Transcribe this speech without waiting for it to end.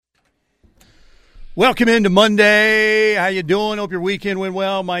Welcome into Monday. How you doing? Hope your weekend went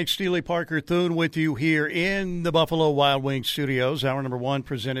well. Mike Steely, Parker Thune with you here in the Buffalo Wild Wings studios. Hour number one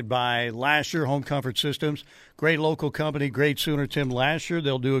presented by Lasher Home Comfort Systems. Great local company, great Sooner Tim Lasher.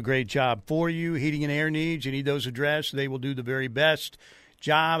 They'll do a great job for you. Heating and air needs, you need those addressed. They will do the very best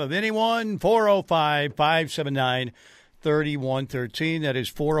job of anyone. 405-579-3113. That is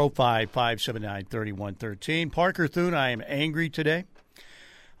 405-579-3113. Parker Thune, I am angry today.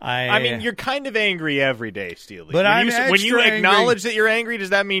 I mean, you're kind of angry every day, Steely. But when you acknowledge angry. that you're angry,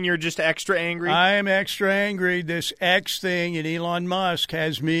 does that mean you're just extra angry? I am extra angry. This X thing in Elon Musk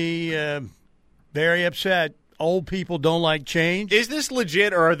has me very upset. Old people don't like change. Is this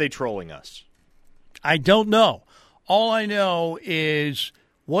legit, or are they trolling us? I don't know. All I know is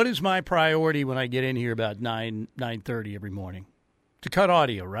what is my priority when I get in here about 9:30 every morning? To cut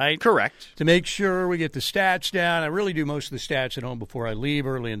audio, right? Correct. To make sure we get the stats down. I really do most of the stats at home before I leave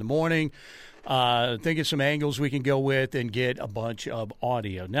early in the morning. Think of some angles we can go with and get a bunch of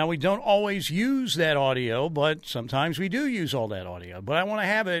audio. Now, we don't always use that audio, but sometimes we do use all that audio. But I want to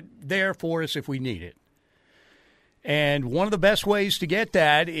have it there for us if we need it. And one of the best ways to get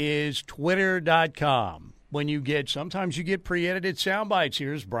that is Twitter.com. Sometimes you get pre-edited sound bites.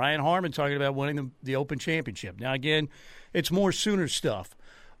 Here's Brian Harmon talking about winning the Open Championship. Now, again, it's more Sooner stuff.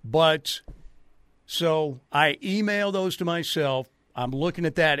 But so I email those to myself. I'm looking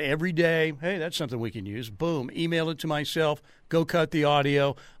at that every day. Hey, that's something we can use. Boom. Email it to myself. Go cut the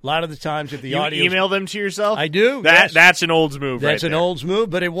audio. A lot of the times if the audio. You email them to yourself? I do. Yes. That's an olds move That's right an there. olds move,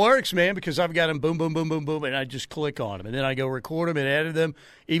 but it works, man, because I've got them boom, boom, boom, boom, boom, and I just click on them. And then I go record them and edit them.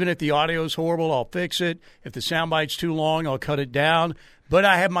 Even if the audio is horrible, I'll fix it. If the sound bite's too long, I'll cut it down. But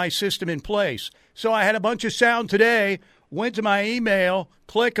I have my system in place. So I had a bunch of sound today. Went to my email,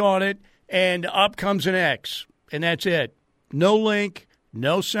 click on it, and up comes an X. And that's it. No link,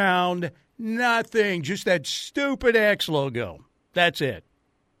 no sound, nothing. Just that stupid X logo. That's it.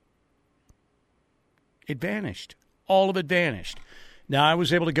 It vanished. All of it vanished. Now, I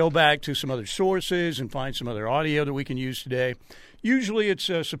was able to go back to some other sources and find some other audio that we can use today. Usually it's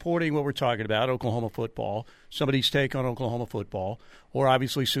supporting what we're talking about, Oklahoma football, somebody's take on Oklahoma football, or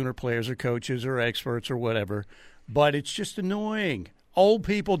obviously Sooner players or coaches or experts or whatever. But it's just annoying. Old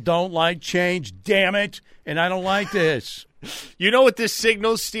people don't like change, damn it, and I don't like this. You know what this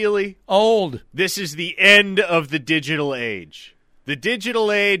signals, Steely? Old. This is the end of the digital age. The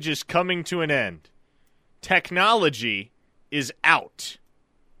digital age is coming to an end. Technology is out.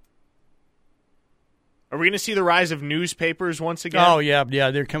 Are we going to see the rise of newspapers once again? Oh, yeah,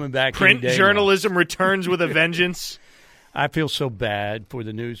 they're coming back. Print journalism returns with a vengeance. I feel so bad for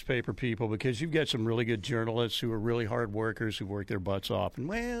the newspaper people because you've got some really good journalists who are really hard workers who work their butts off. And,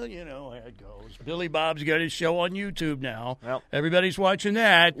 well, you know how it goes. Billy Bob's got his show on YouTube now. Well, everybody's watching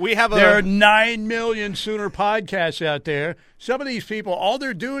that. There are 9 million Sooner podcasts out there. Some of these people, all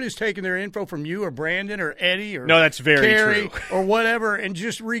they're doing is taking their info from you or Brandon or Eddie or that's very Carrie true. or whatever and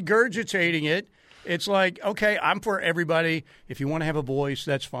just regurgitating it. It's like, okay, I'm for everybody. If you want to have a voice,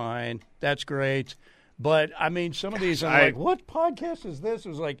 that's fine. That's great. But, I mean, some of these, I'm like, what podcast is this? It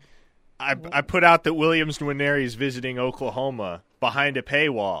was like. I put out that Williams Nwaneri is visiting Oklahoma behind a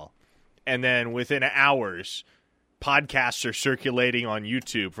paywall. And then within hours, podcasts are circulating on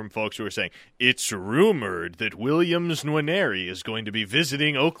YouTube from folks who are saying, it's rumored that Williams Nwaneri is going to be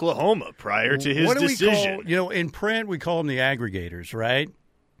visiting Oklahoma prior to his decision. In print, we call them the aggregators, right?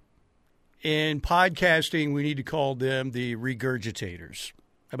 In podcasting, we need to call them the regurgitators.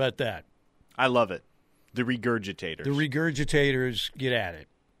 How about that? I love it. The regurgitators. The regurgitators get at it.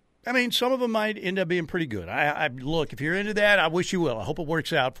 I mean, some of them might end up being pretty good. Look, if you're into that, I wish you will. I hope it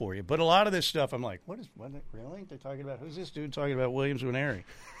works out for you. But a lot of this stuff, I'm like, really? They're talking about, who's this dude talking about Williams Nwaneri?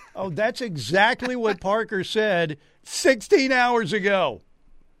 Oh, that's exactly what Parker said 16 hours ago.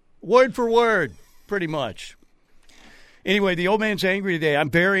 Word for word, pretty much. Anyway, the old man's angry today. I'm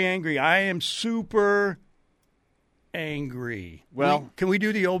very angry. I am super angry. Well, can we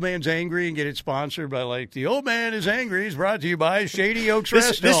do the old man's angry and get it sponsored by the old man is angry is brought to you by Shady Oaks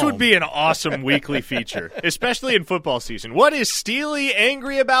Rest This Home. would be an awesome weekly feature, especially in football season. What is Steely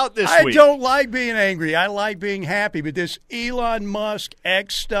angry about this week? I don't like being angry. I like being happy. But this Elon Musk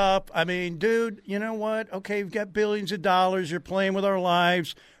X stuff, I mean, dude, you know what? Okay, you've got billions of dollars. You're playing with our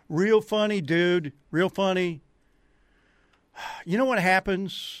lives. Real funny, dude. Real funny. You know what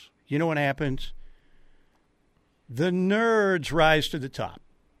happens? The nerds rise to the top.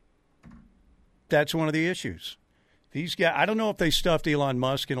 That's one of the issues. These guys, I don't know if they stuffed Elon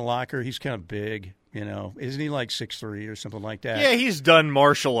Musk in a locker. He's kind of big. You know, isn't he like 6'3" or something like that? Yeah, he's done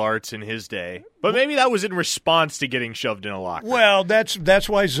martial arts in his day. But maybe that was in response to getting shoved in a locker. Well, that's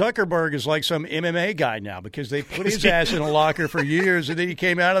why Zuckerberg is like some MMA guy now, because they put his ass in a locker for years, and then he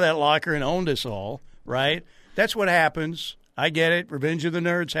came out of that locker and owned us all, right? That's what happens. I get it. Revenge of the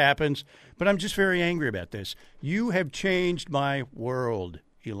Nerds happens. But I'm just very angry about this. You have changed my world,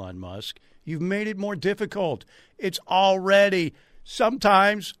 Elon Musk. You've made it more difficult. It's already...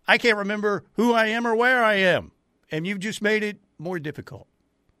 Sometimes I can't remember who I am or where I am, and you've just made it more difficult.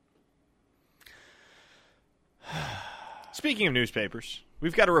 Speaking of newspapers,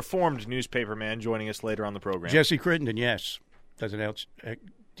 we've got a reformed newspaper man joining us later on the program. Jesse Crittenden, yes. Doesn't else.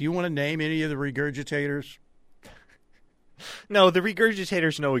 Do you want to name any of the regurgitators? No, the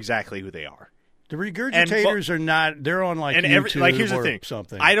regurgitators know exactly who they are. The regurgitators are not. They're on like YouTube here's or the thing.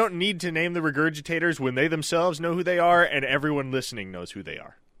 Something. I don't need to name the regurgitators when they themselves know who they are, and everyone listening knows who they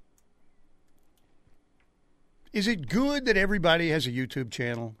are. Is it good that everybody has a YouTube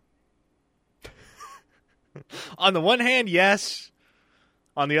channel? On the one hand, yes.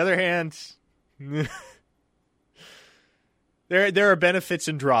 On the other hand, there are benefits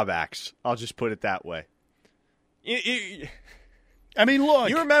and drawbacks. I'll just put it that way. I mean, look.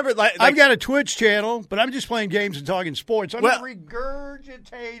 You remember, I've got a Twitch channel, but I'm just playing games and talking sports. I'm not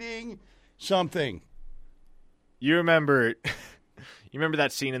regurgitating something. You remember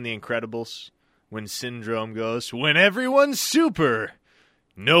that scene in The Incredibles when Syndrome goes, "When everyone's super,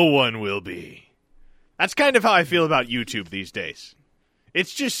 no one will be." That's kind of how I feel about YouTube these days.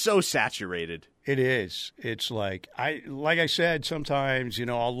 It's just so saturated. It is. It's like I said, sometimes,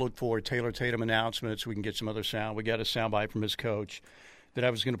 I'll look for Taylor Tatum announcements. We can get some other sound. We got a soundbite from his coach that I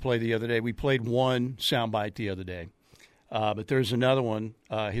was going to play the other day. We played one soundbite the other day, but there's another one.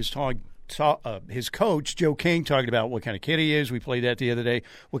 His coach, Joe King, talking about what kind of kid he is. We played that the other day.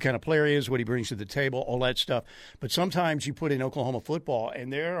 What kind of player he is, what he brings to the table, all that stuff. But sometimes you put in Oklahoma football,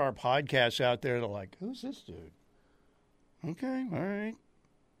 and there are podcasts out there that are like, who's this dude? Okay, all right.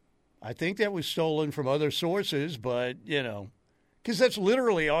 I think that was stolen from other sources, but, because that's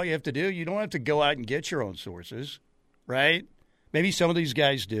literally all you have to do. You don't have to go out and get your own sources, right? Maybe some of these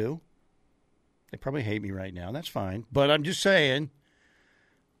guys do. They probably hate me right now. That's fine. But I'm just saying,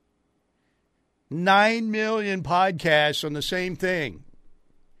 9 million podcasts on the same thing.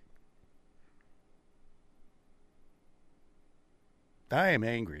 I am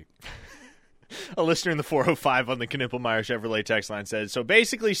angry. A listener in the 405 on the Knippelmeyer Chevrolet text line says, so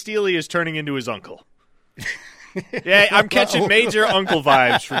basically Steely is turning into his uncle. Yeah, I'm catching major uncle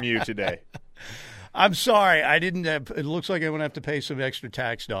vibes from you today. I'm sorry. I didn't have, it looks like I'm going to have to pay some extra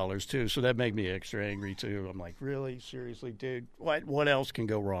tax dollars, too, so that made me extra angry, too. I'm like, really? Seriously, dude? What else can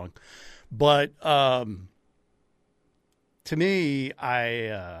go wrong? But to me,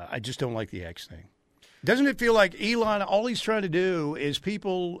 I just don't like the X thing. Doesn't it feel like Elon, all he's trying to do is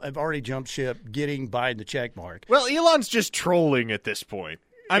people have already jumped ship getting Biden the check mark? Well, Elon's just trolling at this point.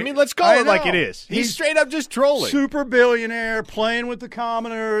 I mean, let's call it like it is. He's straight up just trolling. Super billionaire, playing with the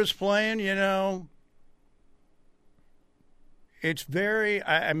commoners, playing, It's very,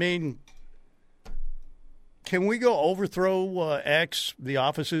 I mean, can we go overthrow X, the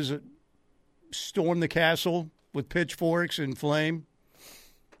offices, storm the castle with pitchforks and flame?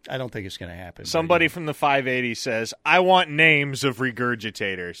 I don't think it's going to happen. Somebody from the 580 says, I want names of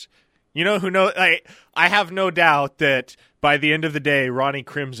regurgitators. You know who knows? I have no doubt that by the end of the day, Ronnie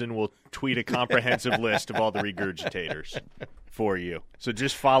Crimson will tweet a comprehensive list of all the regurgitators for you. So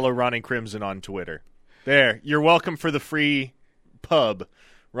just follow Ronnie Crimson on Twitter. There. You're welcome for the free pub,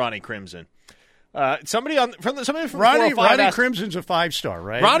 Ronnie Crimson. Somebody from Ronnie Crimson's a 5-star,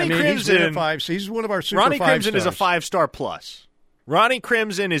 right? Ronnie Crimson, he's one of our super Ronnie 5 Crimson stars. is a 5-star plus. Ronnie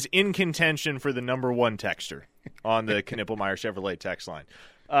Crimson is in contention for the number one texter on the Knippelmeyer Chevrolet text line.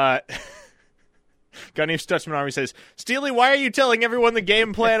 Gunny of Stutzman Army says, Steely, why are you telling everyone the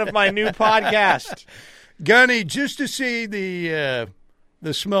game plan of my new podcast? Gunny, just to see the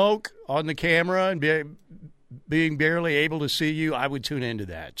smoke on the camera and being barely able to see you, I would tune into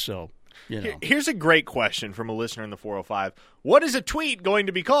that. So, Here's a great question from a listener in the 405. What is a tweet going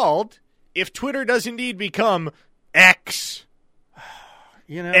to be called if Twitter does indeed become X?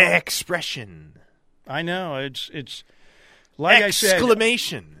 Expression. I know. It's like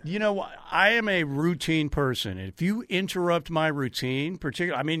exclamation. I said, I am a routine person. If you interrupt my routine,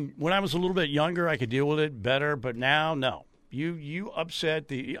 when I was a little bit younger, I could deal with it better, but now, no. You upset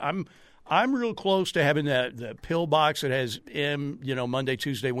I'm real close to having the pill box that has Monday,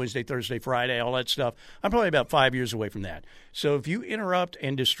 Tuesday, Wednesday, Thursday, Friday, all that stuff. I'm probably about 5 years away from that. So if you interrupt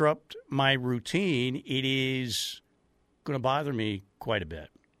and disrupt my routine, it is going to bother me quite a bit.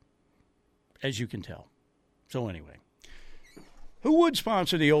 as you can tell. So anyway, who would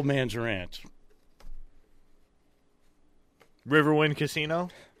sponsor the old man's rant? Riverwind Casino?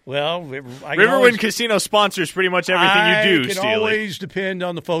 Well, Riverwind Casino sponsors pretty much everything you do, I can Steely. always depend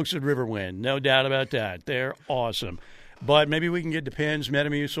on the folks at Riverwind. No doubt about that. They're awesome. But maybe we can get Depends,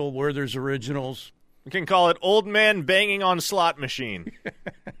 Metamucil, Werther's Originals. We can call it Old Man Banging on Slot Machine.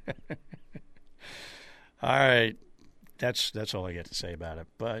 All right. That's all I got to say about it.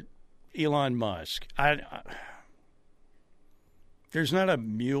 But Elon Musk, there's not a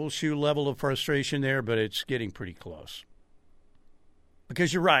mule shoe level of frustration there, but it's getting pretty close.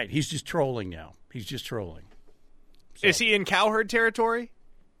 Because you're right. He's just trolling now. He's just trolling. So. Is he in cowherd territory?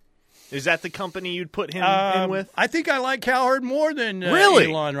 Is that the company you'd put him in with? I think I like Cowherd more than really?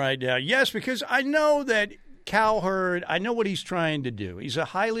 Elon right now. Yes, because I know that Cowherd, I know what he's trying to do. He's a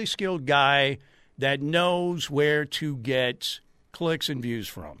highly skilled guy that knows where to get clicks and views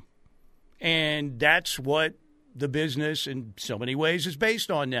from. And that's what the business in so many ways is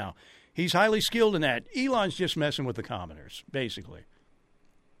based on now. He's highly skilled in that. Elon's just messing with the commoners, basically.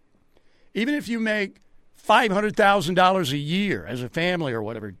 Even if you make $500,000 a year as a family or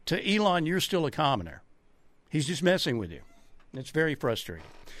whatever, to Elon, you're still a commoner. He's just messing with you. It's very frustrating.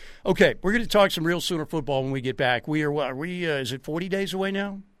 Okay, we're going to talk some real Sooner football when we get back. Is it 40 days away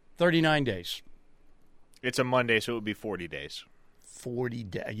now? 39 days. It's a Monday, so it would be 40 days. 40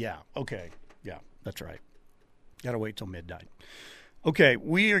 days. Yeah, okay. Yeah, that's right. Got to wait till midnight. Okay,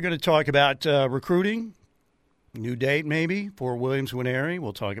 we are going to talk about recruiting. New date, maybe, for Williams Nwaneri.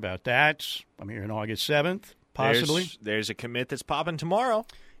 We'll talk about that. I'm here on August 7th, possibly. There's a commit that's popping tomorrow.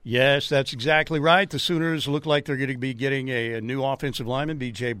 Yes, that's exactly right. The Sooners look like they're going to be getting a new offensive lineman,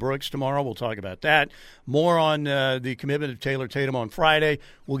 B.J. Brooks, tomorrow. We'll talk about that. More on the commitment of Taylor Tatum on Friday.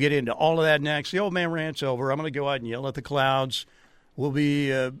 We'll get into all of that next. The old man rant's over. I'm going to go out and yell at the clouds. We'll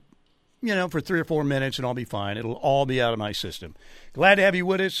be, for 3 or 4 minutes, and I'll be fine. It'll all be out of my system. Glad to have you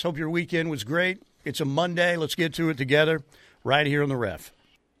with us. Hope your weekend was great. It's a Monday. Let's get to it together right here on the Ref.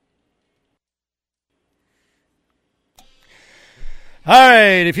 All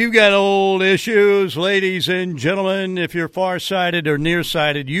right, if you've got old issues, ladies and gentlemen, if you're farsighted or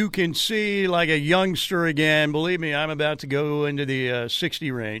nearsighted, you can see like a youngster again. Believe me, I'm about to go into the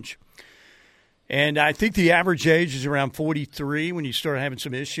 60 range. And I think the average age is around 43 when you start having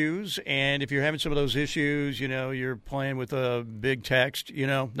some issues. And if you're having some of those issues, you're playing with a big text,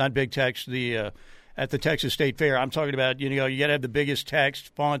 not big text, at the Texas State Fair. I'm talking about, you got to have the biggest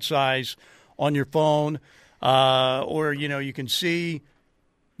text font size on your phone. Or, you can see,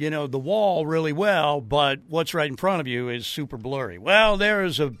 the wall really well, but what's right in front of you is super blurry. Well, there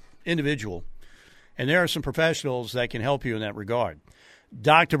is an individual, and there are some professionals that can help you in that regard.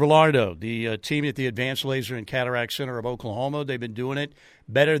 Dr. Velardo, the team at the Advanced Laser and Cataract Center of Oklahoma, they've been doing it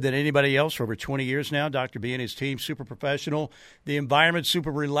better than anybody else for over 20 years now. Dr. B and his team, super professional. The environment's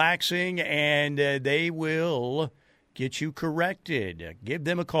super relaxing, and they will get you corrected. Give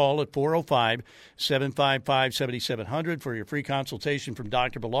them a call at 405-755-7700 for your free consultation from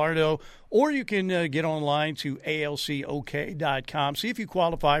Dr. Velardo, or you can get online to alcok.com. See if you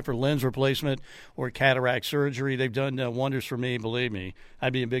qualify for lens replacement or cataract surgery. They've done wonders for me, believe me.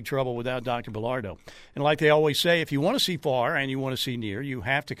 I'd be in big trouble without Dr. Velardo. And like they always say, if you want to see far and you want to see near, you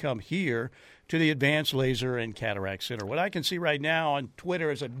have to come here to the Advanced Laser and Cataract Center. What I can see right now on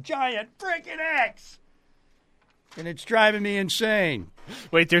Twitter is a giant freaking X. And it's driving me insane.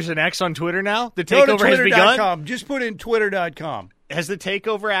 Wait, there's an X on Twitter now? The takeover has begun? Just put in twitter.com. Has the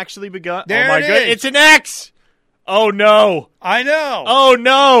takeover actually begun? There oh, my it God. is. It's an X! Oh, no. I know. Oh,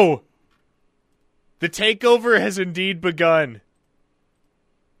 no. The takeover has indeed begun.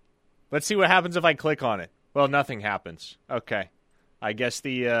 Let's see what happens if I click on it. Well, nothing happens. Okay. I guess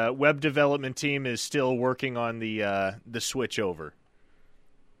the web development team is still working on the switch over.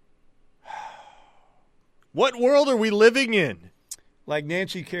 What world are we living in? Like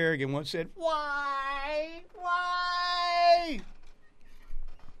Nancy Kerrigan once said, why? Why?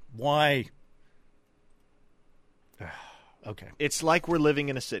 Why? Okay. It's like we're living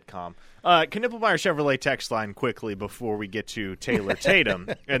in a sitcom. Knippelmeyer Chevrolet text line quickly before we get to Taylor Tatum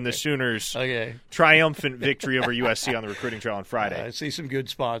and the Sooners' triumphant victory over USC on the recruiting trail on Friday. I see some good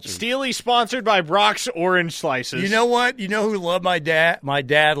sponsors. Steely sponsored by Brock's Orange Slices. You know what? You know who loved my dad? My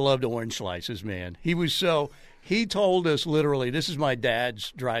dad loved orange slices, man. He told us literally, this is my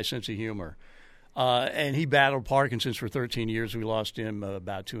dad's dry sense of humor. And he battled Parkinson's for 13 years. We lost him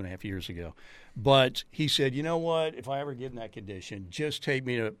about 2.5 years ago. But he said, you know what? If I ever get in that condition, just take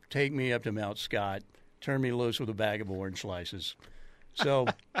me up to Mount Scott, turn me loose with a bag of orange slices. So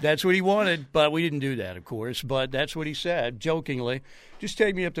that's what he wanted, but we didn't do that, of course. But that's what he said, jokingly. Just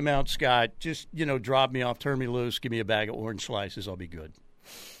take me up to Mount Scott. Just, drop me off, turn me loose, give me a bag of orange slices. I'll be good.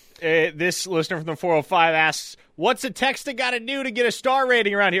 This listener from the 405 asks, what's a texter got to do to get a star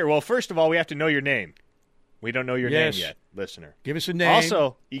rating around here? Well, first of all, we have to know your name. We don't know your name yet, listener. Give us a name.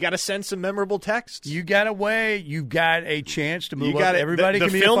 Also, you got to send some memorable texts. You got a way. You got a chance to move up. Everybody the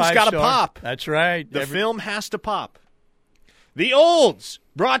can be a 5-star. film's got to pop. That's right. The film has to pop. The Olds,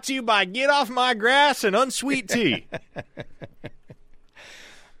 brought to you by Get Off My Grass and Unsweet Tea.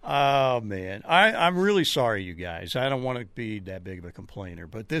 Oh, man. I'm really sorry, you guys. I don't want to be that big of a complainer,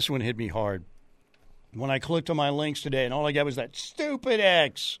 but this one hit me hard. When I clicked on my links today, and all I got was that stupid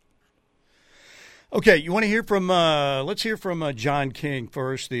X. Okay, you want to hear from, let's hear from John King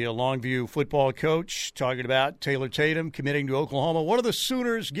first, the Longview football coach, talking about Taylor Tatum committing to Oklahoma. What are the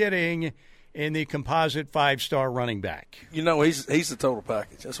Sooners getting in the composite 5-star running back? He's the total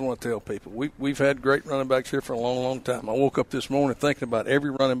package. That's what I want to tell people. We've had great running backs here for a long, long time. I woke up this morning thinking about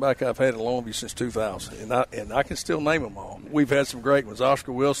every running back I've had in Longview since 2000, and I can still name them all. We've had some great ones.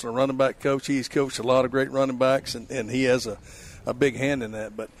 Oscar Wilson, a running back coach, he's coached a lot of great running backs, and he has a big hand in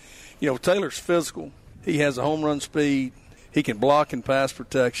that. But, Taylor's physical. He has a home run speed. He can block and pass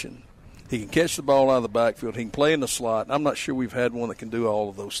protection. He can catch the ball out of the backfield. He can play in the slot. I'm not sure we've had one that can do all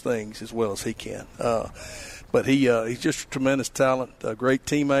of those things as well as he can. But he's just a tremendous talent, a great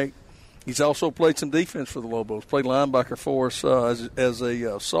teammate. He's also played some defense for the Lobos, played linebacker for us as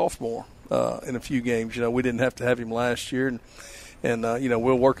a sophomore in a few games. We didn't have to have him last year, and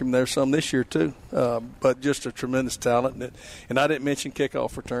we'll work him there some this year too. But just a tremendous talent. And I didn't mention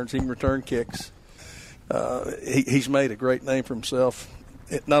kickoff returns. He can return kicks. He's made a great name for himself,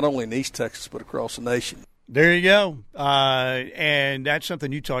 not only in East Texas but across the nation. There you go. And that's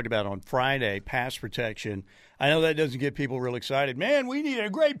something you talked about on Friday, pass protection. I know that doesn't get people real excited. Man, we need a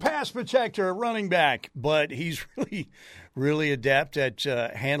great pass protector at running back. But he's really, really adept at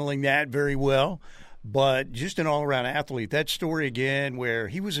handling that very well. But just an all-around athlete. That story again where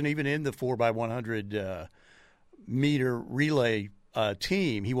he wasn't even in the 4x100 meter relay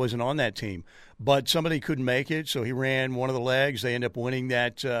team. He wasn't on that team. But somebody couldn't make it, so he ran one of the legs. They end up winning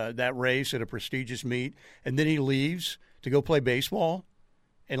that race at a prestigious meet. And then he leaves to go play baseball.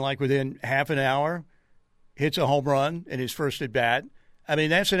 And, within half an hour, hits a home run in his first at-bat. I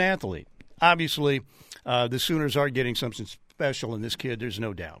mean, that's an athlete. Obviously, the Sooners are getting something special in this kid. There's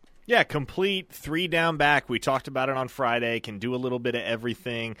no doubt. Yeah, complete 3-down back. We talked about it on Friday. Can do a little bit of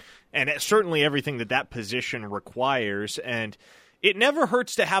everything. And certainly everything that position requires. And it never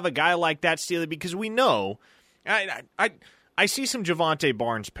hurts to have a guy like that, Steely, because we know I see some Javonte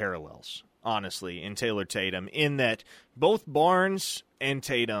Barnes parallels, honestly, in Taylor Tatum, in that both Barnes and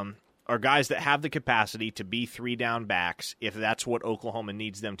Tatum are guys that have the capacity to be 3-down backs if that's what Oklahoma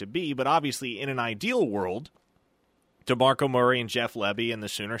needs them to be. But obviously, in an ideal world, DeMarco Murray and Jeff Lebby and the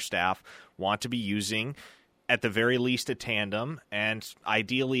Sooner staff want to be using, at the very least, a tandem and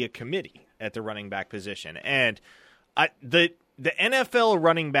ideally a committee at the running back position. And the NFL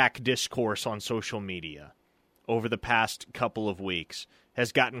running back discourse on social media over the past couple of weeks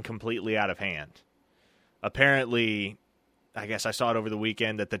has gotten completely out of hand. Apparently, I guess I saw it over the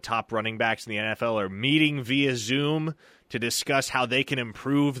weekend that the top running backs in the NFL are meeting via Zoom to discuss how they can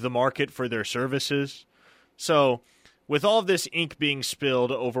improve the market for their services. So, with all of this ink being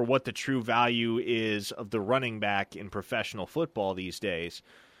spilled over what the true value is of the running back in professional football these days,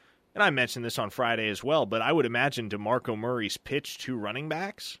 and I mentioned this on Friday as well, but I would imagine DeMarco Murray's pitch to running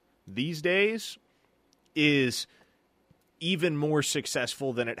backs these days is even more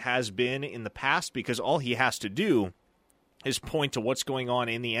successful than it has been in the past, because all he has to do is point to what's going on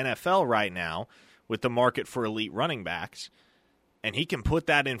in the NFL right now with the market for elite running backs, and he can put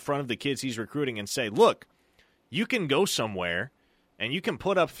that in front of the kids he's recruiting and say, look, you can go somewhere and you can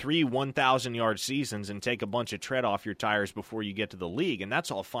put up 3 1,000-yard seasons and take a bunch of tread off your tires before you get to the league, and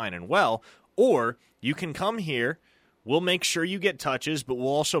that's all fine and well. Or you can come here, we'll make sure you get touches, but we'll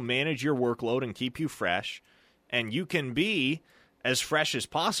also manage your workload and keep you fresh, and you can be as fresh as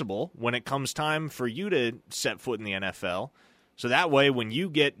possible when it comes time for you to set foot in the NFL. So that way, when you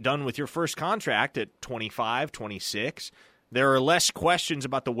get done with your first contract at 25, 26, there are less questions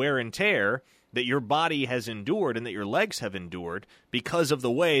about the wear and tear that your body has endured and that your legs have endured because of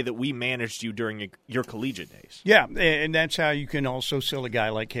the way that we managed you during your collegiate days. Yeah, and that's how you can also sell a guy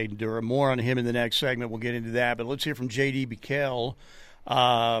like Caden Durham. More on him in the next segment. We'll get into that. But let's hear from J.D. Bikel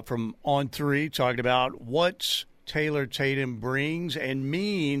from On 3 talking about what Taylor Tatum brings and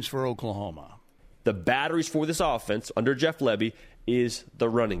means for Oklahoma. The batteries for this offense under Jeff Lebby is the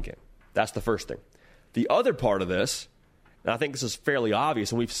running game. That's the first thing. The other part of this and I think this is fairly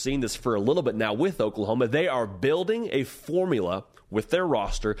obvious, and we've seen this for a little bit now with Oklahoma, they are building a formula with their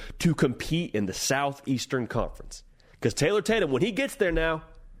roster to compete in the Southeastern Conference. Because Taylor Tatum, when he gets there now,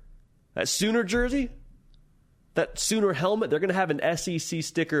 that Sooner jersey, that Sooner helmet, they're going to have an SEC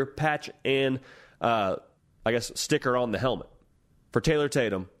sticker patch and, sticker on the helmet. For Taylor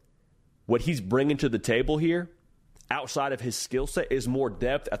Tatum, what he's bringing to the table here, outside of his skill set, is more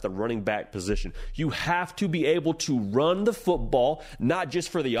depth at the running back position. You have to be able to run the football, not just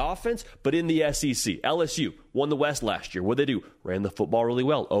for the offense, but in the SEC. LSU won the West last year. What did they do? Ran the football really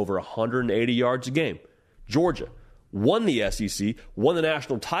well, over 180 yards a game. Georgia won the SEC, won the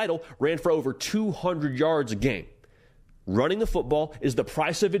national title, ran for over 200 yards a game. Running the football is the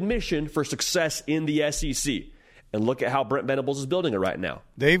price of admission for success in the SEC. And look at how Brent Venables is building it right now.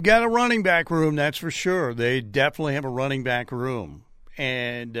 They've got a running back room, that's for sure. They definitely have a running back room.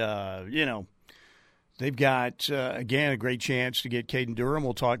 And, they've got, again, a great chance to get Caden Durham.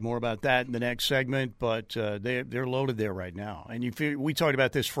 We'll talk more about that in the next segment. But they're loaded there right now. And we talked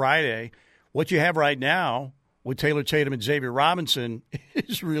about this Friday. What you have right now with Taylor Tatum and Xavier Robinson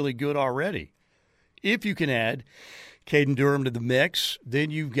is really good already. If you can add Caden Durham to the mix, then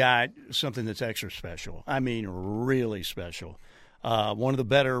you've got something that's extra special. I mean, really special. One of the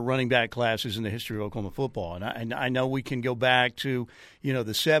better running back classes in the history of Oklahoma football. And I know we can go back to, the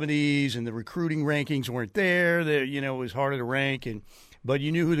 70s and the recruiting rankings weren't there. It was harder to rank, but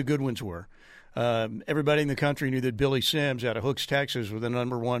you knew who the good ones were. Everybody in the country knew that Billy Sims out of Hooks, Texas, was the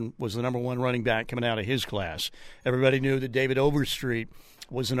number one running back coming out of his class. Everybody knew that David Overstreet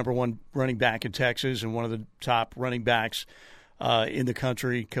was the number one running back in Texas and one of the top running backs in the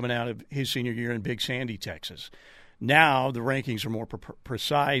country coming out of his senior year in Big Sandy, Texas. Now the rankings are more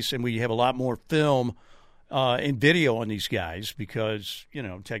precise, and we have a lot more film and video on these guys because,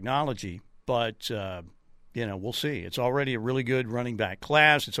 technology. But we'll see. It's already a really good running back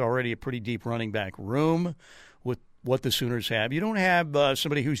class. It's already a pretty deep running back room with what the Sooners have. You don't have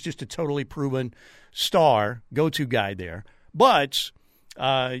somebody who's just a totally proven star, go-to guy there. But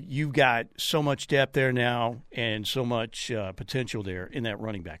you've got so much depth there now and so much potential there in that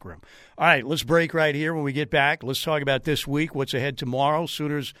running back room. All right, let's break right here. When we get back, let's talk about this week, what's ahead tomorrow.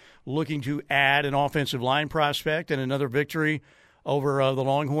 Sooners looking to add an offensive line prospect and another victory over the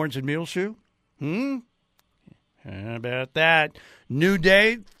Longhorns in Muleshoe. How about that? New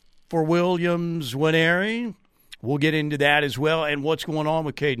day for Williams Nwaneri. We'll get into that as well, and what's going on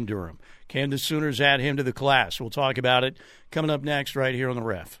with Caden Durham. Can the Sooners add him to the class? We'll talk about it coming up next right here on the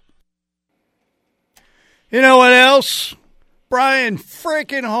Ref. You know what else? Brian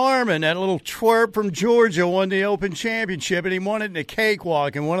frickin' Harmon, that little twerp from Georgia, won the Open Championship, and he won it in a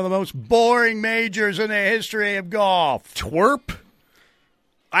cakewalk in one of the most boring majors in the history of golf. Twerp?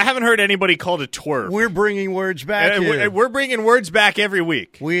 I haven't heard anybody called a twerp. We're bringing words back here. We're bringing words back every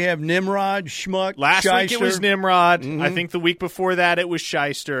week. We have Nimrod, Schmuck, Last Shyster. week it was Nimrod. Mm-hmm. I think the week before that it was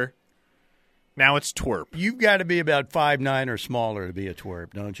Shyster. Now it's twerp. You've got to be about 5'9" or smaller to be a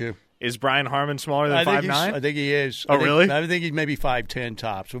twerp, don't you? Is Brian Harmon smaller than 5'9"? I think he is. Really? I think he's maybe 5'10"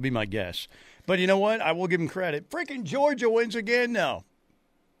 tops would be my guess. But you know what? I will give him credit. Freaking Georgia wins again now.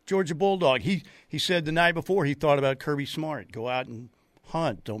 Georgia Bulldog. He said the night before he thought about Kirby Smart. Go out and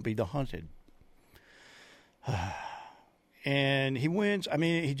hunt. Don't be the hunted. And he wins. I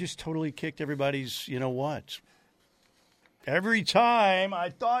mean, he just totally kicked everybody's, what. Every time I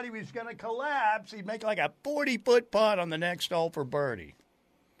thought he was going to collapse, he'd make like a 40-foot putt on the next hole for birdie.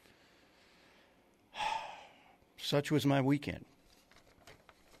 Such was my weekend.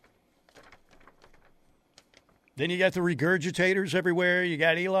 Then you got the regurgitators everywhere. You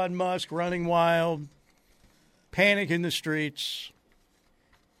got Elon Musk running wild, panic in the streets.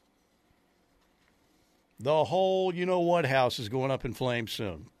 The whole you-know-what house is going up in flames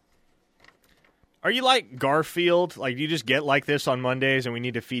soon. Are you like Garfield? Like, you just get like this on Mondays and we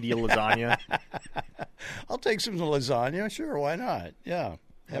need to feed you lasagna? I'll take some lasagna. Sure, why not? Yeah.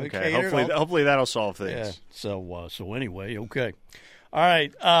 Have okay. Hopefully that'll solve things. Yeah. So anyway, okay. All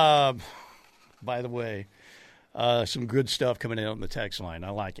right. By the way, some good stuff coming in on the text line.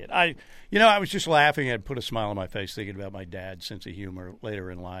 I like it. I was just laughing. I'd put a smile on my face thinking about my dad's sense of humor later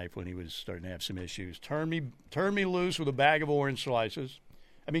in life when he was starting to have some issues. Turn me loose with a bag of orange slices.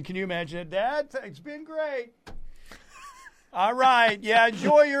 I mean, can you imagine it? Dad, it's been great. All right. Yeah,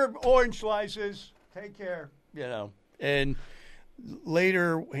 enjoy your orange slices. Take care. And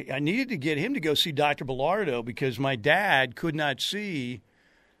later, I needed to get him to go see Dr. Bellardo because my dad could not see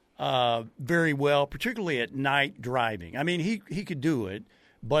very well, particularly at night driving. I mean, he could do it,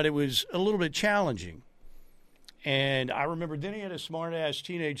 but it was a little bit challenging. And I remember then he had a smart-ass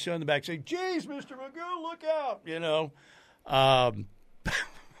teenage son in the back saying, "Geez, Mr. Magoo, look out," But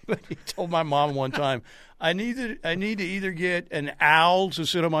he told my mom one time, I need to either get an owl to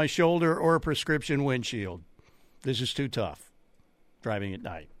sit on my shoulder or a prescription windshield. This is too tough driving at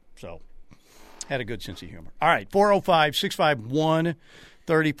night. So had a good sense of humor. All right,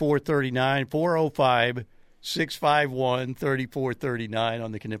 405-651-3439, 405-651-3439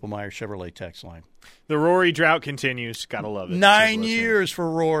 on the Knippelmeyer Chevrolet text line. The Rory drought continues. Gotta love it. 9 years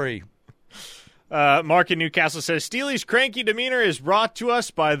for Rory. Mark in Newcastle says, Steely's cranky demeanor is brought to us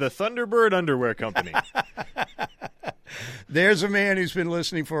by the Thunderbird Underwear Company. There's a man who's been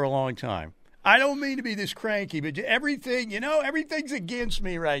listening for a long time. I don't mean to be this cranky, but everything's against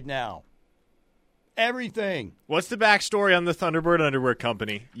me right now. Everything. What's the backstory on the Thunderbird Underwear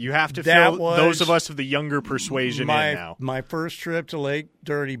Company? You have to fill those of us of the younger persuasion in now. My first trip to Lake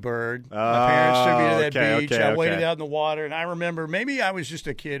Dirty Bird. My parents took me to that beach. I waded out in the water, and I remember maybe I was just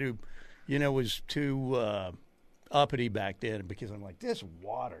a kid who, was too uppity back then because I'm like, this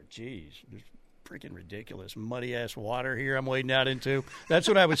water, geez, it's freaking ridiculous. Muddy-ass water here I'm wading out into. That's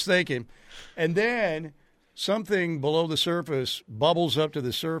what I was thinking. And then something below the surface bubbles up to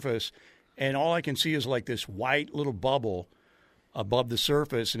the surface, and all I can see is like this white little bubble above the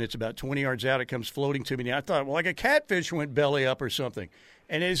surface, and it's about 20 yards out. It comes floating to me. And I thought, well, like a catfish went belly up or something.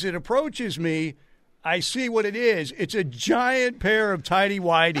 And as it approaches me, I see what it is. It's a giant pair of tidy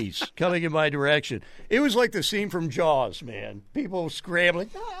whities coming in my direction. It was like the scene from Jaws, man. People scrambling.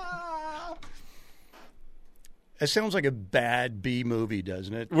 Ah! It sounds like a bad B movie,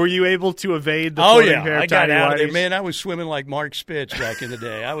 doesn't it? Were you able to evade the floating pair of I got tidy out of whities? there. Man, I was swimming like Mark Spitz back in the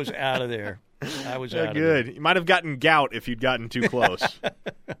day. I was out of there. Good. You might have gotten gout if you'd gotten too close.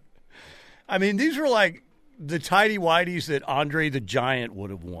 I mean, these were like the tidy whities that Andre the Giant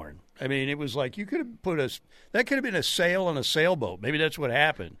would have worn. I mean, it was like you could have that could have been a sail on a sailboat. Maybe that's what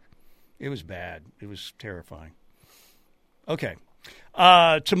happened. It was bad. It was terrifying. Okay.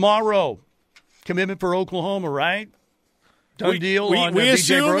 Tomorrow, commitment for Oklahoma, right? Done deal on we BJ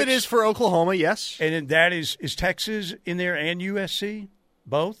assume Brooks? it is for Oklahoma, yes. And that is Texas in there and USC?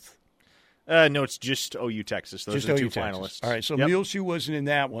 Both? No, it's just OU Texas. Those are the two finalists. All right, so Muleshoe wasn't in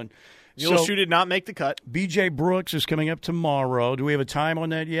that one. Muleshoe did not make the cut. BJ Brooks is coming up tomorrow. Do we have a time on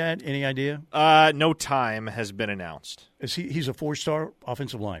that yet? Any idea? No time has been announced. He's a 4-star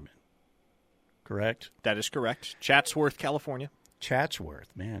offensive lineman, correct? That is correct. Chatsworth, California.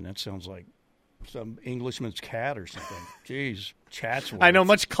 Chatsworth. Man, that sounds like some Englishman's cat or something. Jeez, Chatsworth. I know,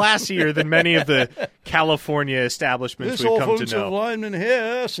 much classier than many of the California establishments we've come to know. This offensive lineman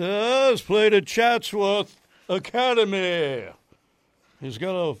here says played at Chatsworth Academy. He's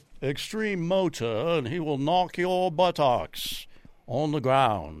got a extreme motor, and he will knock your buttocks on the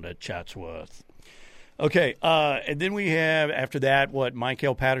ground at Chatsworth. Okay, and then we have, after that,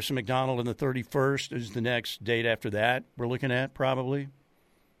 Michael Patterson McDonald on the 31st is the next date after that we're looking at, probably.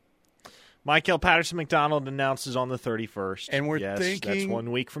 Michael Patterson McDonald announces on the 31st. And we're thinking... that's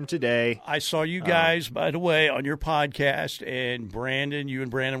 1 week from today. I saw you guys, by the way, on your podcast, and you and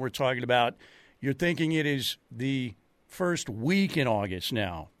Brandon were talking about, you're thinking it is the first week in August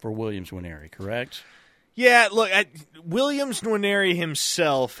now for Williams Nwaneri, correct? Yeah, look, Williams Nwaneri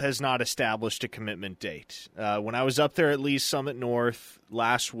himself has not established a commitment date. When I was up there at Lee's Summit North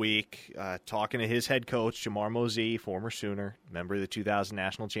last week, talking to his head coach, Jamar Mosey, former Sooner, member of the 2000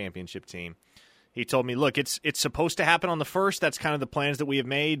 National Championship team, he told me, look, it's supposed to happen on the 1st. That's kind of the plans that we have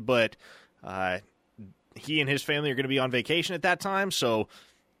made, but he and his family are going to be on vacation at that time, so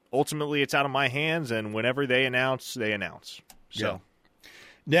ultimately it's out of my hands, and whenever they announce, they announce. So. Yeah.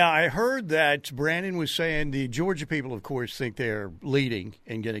 Now, I heard that Brandon was saying the Georgia people, of course, think they're leading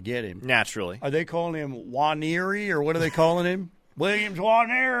and going to get him. Naturally. Are they calling him Nwaneri, or what are they calling him? Williams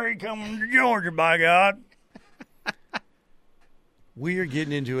Nwaneri coming to Georgia, by God. We are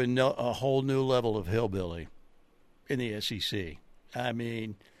getting into a whole new level of hillbilly in the SEC. I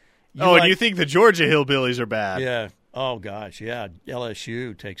mean... and you think the Georgia hillbillies are bad. Yeah. Oh, gosh, yeah.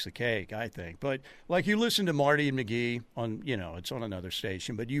 LSU takes the cake, I think. But, you listen to Marty and McGee on, it's on another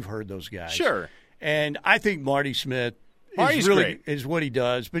station, but you've heard those guys. Sure. And I think Marty Smith is what he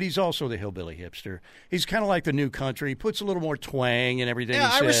does, but he's also the hillbilly hipster. He's kind of like the new country. He puts a little more twang in everything he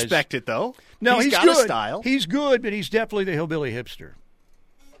says. I respect it, though. No, he's got good. a style. He's good, but he's definitely the hillbilly hipster.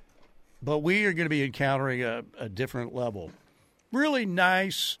 But we are going to be encountering a different level. Really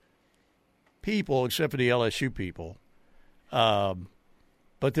nice people, except for the LSU people.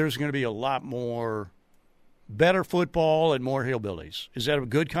 But there's going to be a lot more better football and more hillbillies. Is that a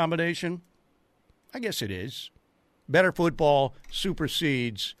good combination? I guess it is. Better football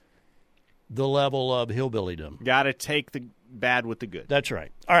supersedes the level of hillbillydom. Got to take bad with the good. That's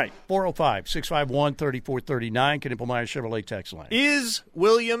right. All right, 405-651-3439, Knippelmeyer Chevrolet text line. Is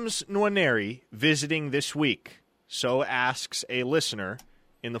Williams Nwaneri visiting this week? So asks a listener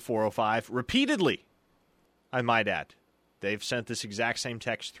in the 405 repeatedly, I might add. They've sent this exact same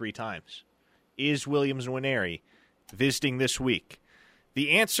text 3 times. Is Williams Nwaneri visiting this week?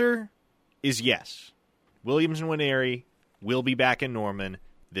 The answer is yes. Williams Nwaneri will be back in Norman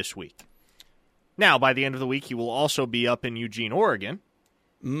this week. Now, by the end of the week, he will also be up in Eugene, Oregon.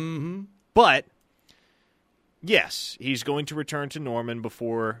 Mm-hmm. But, yes, he's going to return to Norman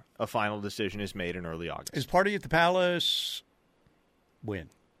before a final decision is made in early August. Is Party at the Palace when?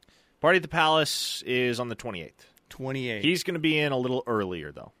 Party at the Palace is on the 28th. 28th. He's going to be in a little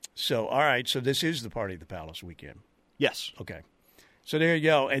earlier, though. So, all right, so this is the Party at the Palace weekend. Yes. Okay. So there you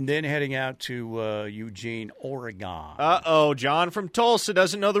go. And then heading out to Eugene, Oregon. Uh-oh, John from Tulsa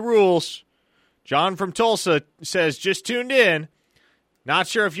doesn't know the rules. John from Tulsa says, just tuned in. Not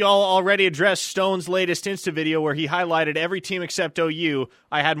sure if y'all already addressed Stone's latest Insta video where he highlighted every team except OU.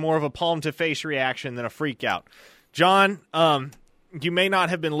 I had more of a palm-to-face reaction than a freak-out. John, you may not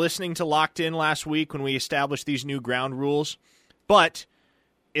have been listening to Locked In last week when we established these new ground rules, but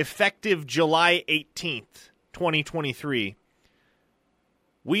effective July 18th, 2023,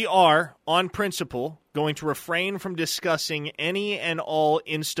 we are, on principle, going to refrain from discussing any and all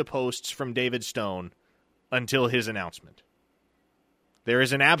Insta posts from David Stone until his announcement. There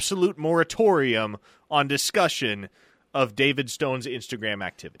is an absolute moratorium on discussion of David Stone's Instagram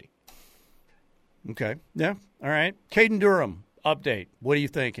activity. Okay. Yeah. All right. Caden Durham, update. What are you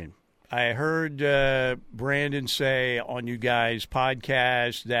thinking? I heard Brandon say on you guys'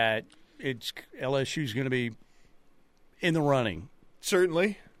 podcast that LSU's going to be in the running.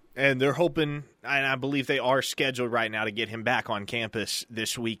 Certainly. And they're hoping, and I believe they are scheduled right now to get him back on campus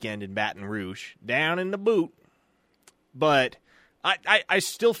this weekend in Baton Rouge, down in the boot. But I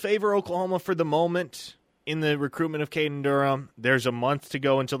still favor Oklahoma for the moment in the recruitment of Caden Durham. There's a month to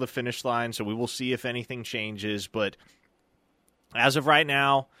go until the finish line, so we will see if anything changes. But as of right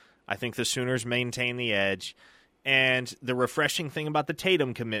now, I think the Sooners maintain the edge. And the refreshing thing about the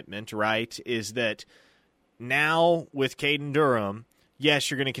Tatum commitment, right, is that now with Caden Durham,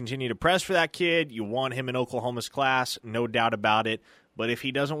 yes, you're going to continue to press for that kid. You want him in Oklahoma's class, no doubt about it. But if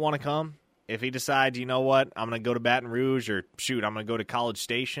he doesn't want to come, if he decides, you know what, I'm going to go to Baton Rouge or, shoot, I'm going to go to College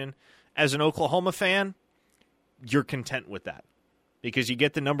Station, as an Oklahoma fan, you're content with that. Because you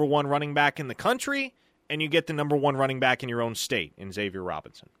get the number 1 running back in the country, and you get the number 1 running back in your own state in Xavier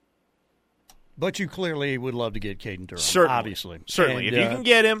Robinson. But you clearly would love to get Caden Durham, certainly, obviously. Certainly. And, if you can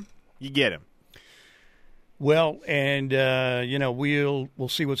get him, you get him. Well, and we'll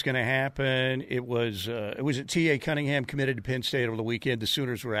see what's going to happen. It was T.A. Cunningham committed to Penn State over the weekend. The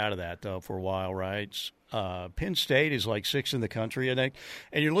Sooners were out of that though for a while, right? Penn State is like 6th in the country, I think.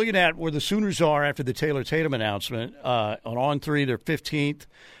 And you're looking at where the Sooners are after the Taylor Tatum announcement. On 3, they're 15th.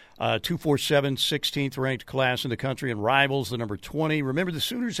 247, 16th ranked class in the country, and Rivals, the number 20. Remember, the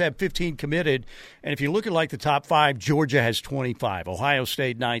Sooners have 15 committed, and if you look at like the top 5, Georgia has 25, Ohio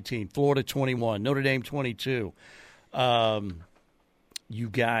State 19, Florida 21, Notre Dame 22. You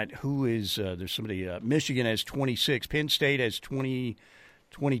got there's somebody. Michigan has 26, Penn State has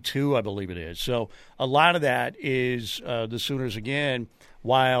 22, I believe it is. So a lot of that is the Sooners again.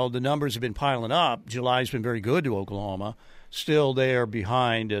 While the numbers have been piling up, July's been very good to Oklahoma. Still, they are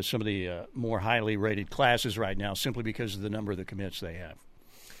behind some of the more highly rated classes right now simply because of the number of the commits they have.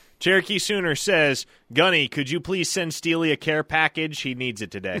 Cherokee Sooner says, Gunny, could you please send Steely a care package? He needs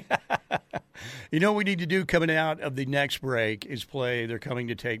it today. You know what we need to do coming out of the next break is play They're Coming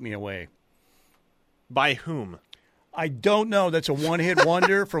to Take Me Away. By whom? I don't know. That's a one-hit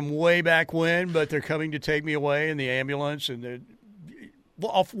wonder from way back when, but They're Coming to Take Me Away in the ambulance, and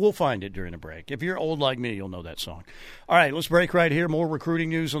we'll find it during the break. If you're old like me, you'll know that song. All right, let's break right here. More recruiting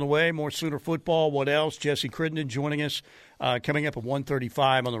news on the way, more Sooner football. What else? Jesse Crittenden joining us coming up at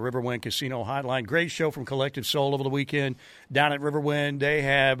 1:35 on the Riverwind Casino Hotline. Great show from Collective Soul over the weekend down at Riverwind. They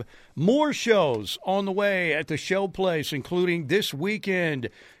have more shows on the way at the show place, including this weekend,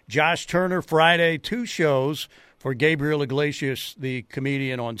 Josh Turner Friday, 2 shows for Gabriel Iglesias, the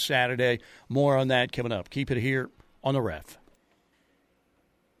comedian, on Saturday. More on that coming up. Keep it here on the Ref.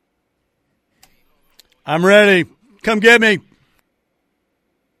 I'm ready. Come get me.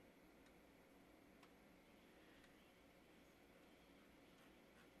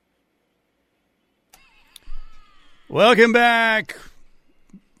 Welcome back.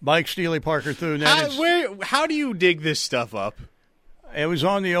 Mike Steely, Parker Thune. How do you dig this stuff up? It was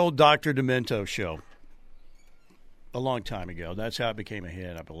on the old Dr. Demento show a long time ago. That's how it became a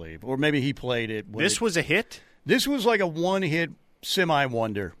hit, I believe. Or maybe he played it. This was a hit? This was like a one-hit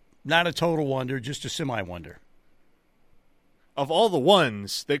semi-wonder. Not a total wonder, just a semi-wonder. Of all the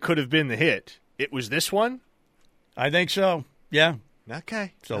ones that could have been the hit, it was this one? I think so, yeah.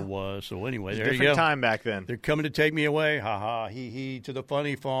 Okay. So anyway, there you go. Different time back then. They're coming to take me away. Ha ha, hee hee, to the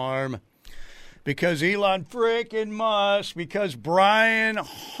funny farm. Because Elon frickin' Musk, because Brian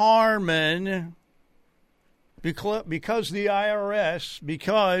Harmon, because the IRS,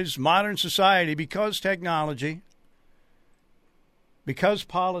 because modern society, because technology, because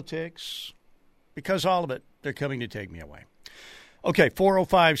politics, because all of it, they're coming to take me away. Okay,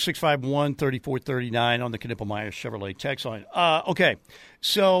 405-651-3439 on the Knippelmeyer Chevrolet text line. Okay,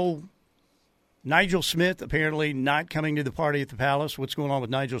 so Nigel Smith apparently not coming to the party at the Palace. What's going on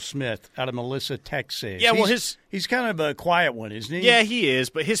with Nigel Smith out of Melissa, Texas? Yeah, well, he's kind of a quiet one, isn't he? Yeah, he is,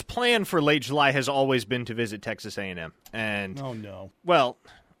 but his plan for late July has always been to visit Texas A&M. And oh no. Well,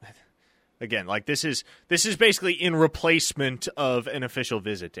 again, like this is basically in replacement of an official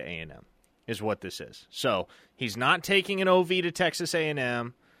visit to A&M. Is what this is. So he's not taking an OV to Texas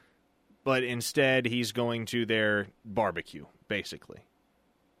A&M, but instead he's going to their barbecue, basically,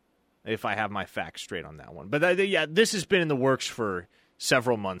 if I have my facts straight on that one. But this has been in the works for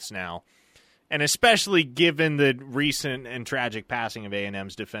several months now, and especially given the recent and tragic passing of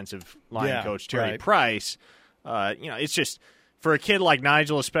A&M's defensive line coach, Terry Price, it's just, for a kid like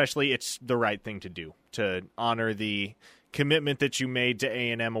Nigel especially, it's the right thing to do, to honor the commitment that you made to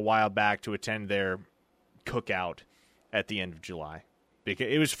A&M a while back to attend their cookout at the end of July. Because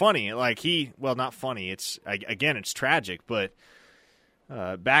it was funny. Not funny. It's tragic. But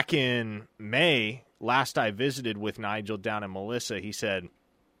back in May, last I visited with Nigel down in Melissa, he said,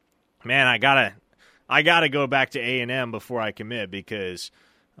 "Man, I gotta go back to A&M before I commit because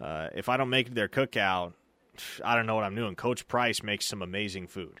if I don't make it to their cookout, I don't know what I'm doing. Coach Price makes some amazing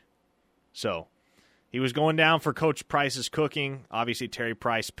food." So he was going down for Coach Price's cooking. Obviously, Terry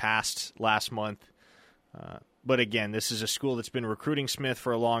Price passed last month. But again, this is a school that's been recruiting Smith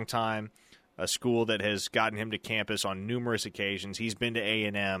for a long time, a school that has gotten him to campus on numerous occasions. He's been to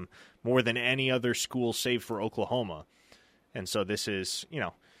A&M more than any other school save for Oklahoma. And so this is,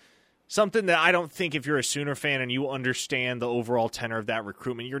 something that I don't think if you're a Sooner fan and you understand the overall tenor of that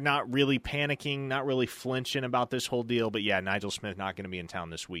recruitment, you're not really panicking, not really flinching about this whole deal. But yeah, Nigel Smith not going to be in town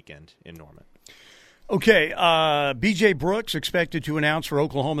this weekend in Norman. Okay, B.J. Brooks expected to announce for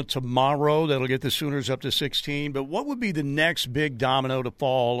Oklahoma tomorrow. That'll get the Sooners up to 16. But what would be the next big domino to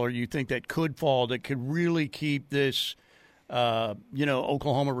fall, or you think that could fall, that could really keep this,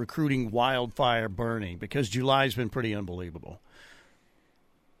 Oklahoma recruiting wildfire burning? Because July's been pretty unbelievable.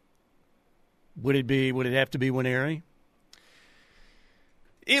 Would it have to be Winery?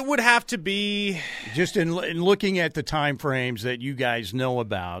 It would have to be. Just in looking at the time frames that you guys know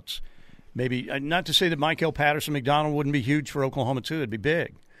about. Maybe not to say that Michael Patterson McDonald wouldn't be huge for Oklahoma, too. It'd be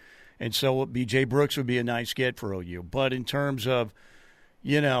big. And so B.J. Brooks would be a nice get for OU. But in terms of,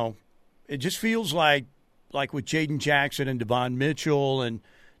 it just feels like with Jaden Jackson and Devon Mitchell and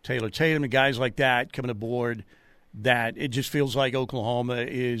Taylor Tatum and guys like that coming aboard, that it just feels like Oklahoma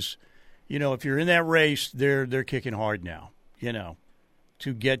is, if you're in that race, they're kicking hard now,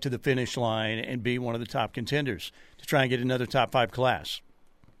 to get to the finish line and be one of the top contenders to try and get another top 5 class.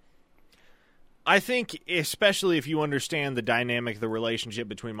 I think, especially if you understand the dynamic, the relationship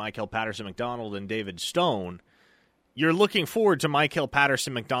between Michael Patterson McDonald and David Stone, you're looking forward to Michael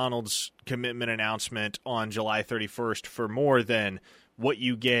Patterson McDonald's commitment announcement on July 31st for more than what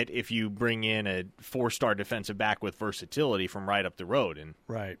you get if you bring in a 4-star defensive back with versatility from right up the road. And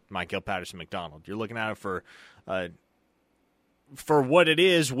Michael Patterson McDonald, you're looking at it for what it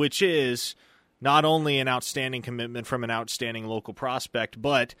is, which is not only an outstanding commitment from an outstanding local prospect,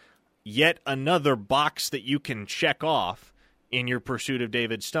 but yet another box that you can check off in your pursuit of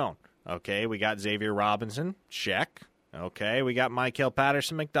David Stone. Okay, we got Xavier Robinson, check. Okay, we got Michael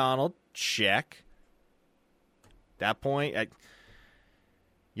Patterson McDonald, check. At that point,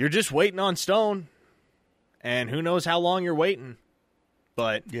 you're just waiting on Stone, and who knows how long you're waiting.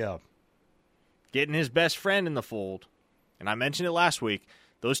 But getting his best friend in the fold, and I mentioned it last week,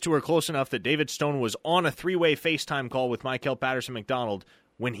 those two are close enough that David Stone was on a 3-way FaceTime call with Michael Patterson McDonald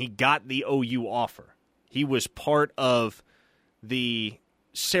when he got the OU offer. He was part of the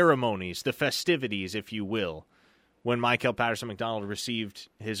ceremonies, the festivities, if you will, when Michael Patterson McDonald received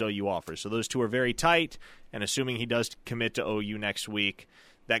his OU offer. So those two are very tight, and assuming he does commit to OU next week,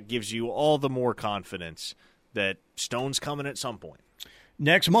 that gives you all the more confidence that Stone's coming at some point.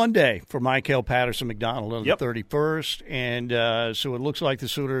 next Monday for Michael Patterson McDonald on Yep. the 31st. And so it looks like the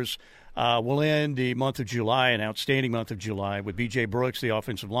Sooners will end the month of July, an outstanding month of July, with B.J. Brooks, the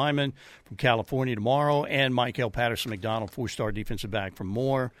offensive lineman from California tomorrow, and Michael Patterson McDonald, 4-star defensive back from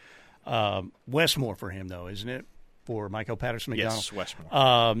Moore. Westmore for him, though, isn't it? For Michael Patterson McDonald. Yes, Westmore.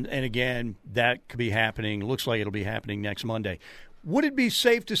 And again, that could be happening. Looks like it'll be happening next Monday. Would it be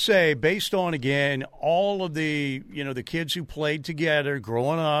safe to say, based on, again, all of the kids who played together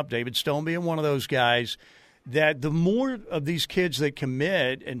growing up, David Stone being one of those guys, that the more of these kids that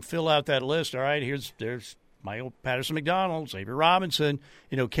commit and fill out that list, all right, there's Michael Patterson McDonald, Xavier Robinson,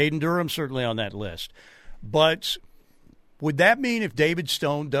 Caden Durham certainly on that list. But would that mean if David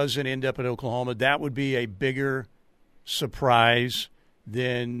Stone doesn't end up at Oklahoma, that would be a bigger surprise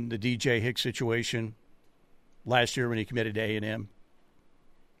than the DJ Hicks situation last year when he committed to A&M?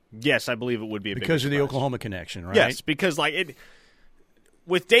 Yes, I believe it would be a because of bigger the surprise. Oklahoma connection, right? Yes, because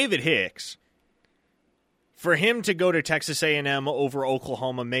with David Hicks, for him to go to Texas A&M over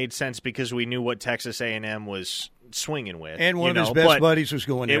Oklahoma made sense because we knew what Texas A&M was swinging with. And one of his best buddies was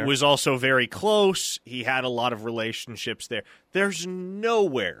going there. It was also very close. He had a lot of relationships there. There's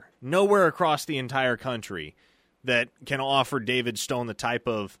nowhere across the entire country that can offer David Stone the type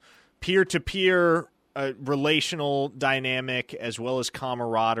of peer-to-peer relational dynamic as well as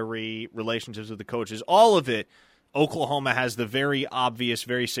camaraderie, relationships with the coaches, all of it. Oklahoma has the very obvious,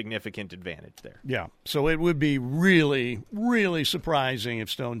 very significant advantage there. Yeah, so it would be really, really surprising if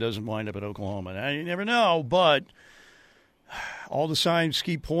Stone doesn't wind up at Oklahoma. Now, you never know, but all the signs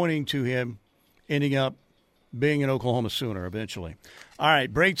keep pointing to him ending up being an Oklahoma Sooner eventually. All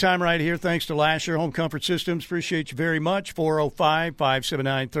right, break time right here. Thanks to Lasher Home Comfort Systems. Appreciate you very much.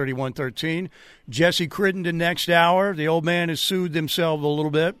 405-579-3113. Jesse Crittenden next hour. The old man has soothed himself a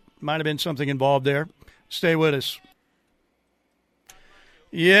little bit. Might have been something involved there. Stay with us.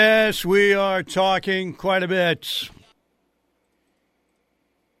 Yes, we are talking quite a bit.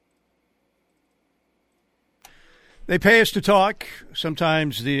 They pay us to talk.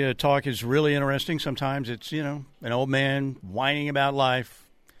 Sometimes the talk is really interesting. Sometimes it's, an old man whining about life.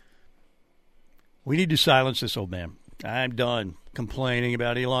 We need to silence this old man. I'm done complaining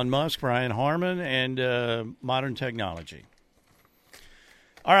about Elon Musk, Brian Harmon, and modern technology.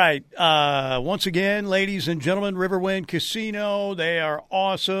 All right. Once again, ladies and gentlemen, Riverwind Casino, they are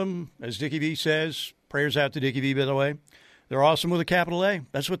awesome. As Dickie V says, prayers out to Dickie V, by the way. They're awesome with a capital A.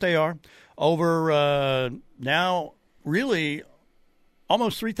 That's what they are. Over now, really,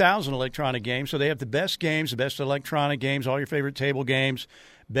 almost 3,000 electronic games. So they have the best games, the best electronic games, all your favorite table games,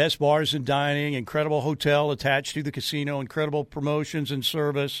 best bars and dining, incredible hotel attached to the casino, incredible promotions and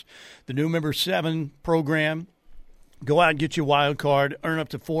service. The new Member 7 program. Go out and get your wild card. Earn up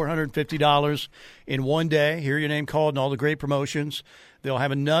to $450 in one day. Hear your name called and all the great promotions. They'll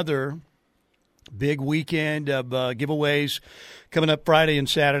have another big weekend of giveaways coming up Friday and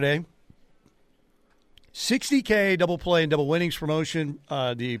Saturday. $60K double play and double winnings promotion.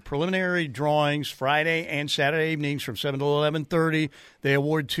 The preliminary drawings Friday and Saturday evenings from 7 to 11:30. They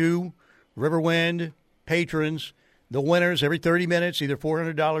award 2 Riverwind patrons. The winners every 30 minutes, either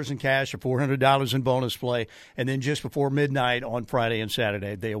 $400 in cash or $400 in bonus play. And then just before midnight on Friday and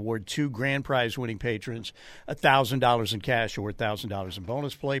Saturday, they award 2 grand prize winning patrons $1,000 in cash or $1,000 in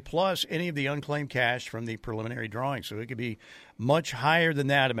bonus play, plus any of the unclaimed cash from the preliminary drawing. So it could be much higher than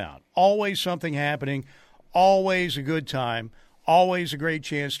that amount. Always something happening, always a good time, always a great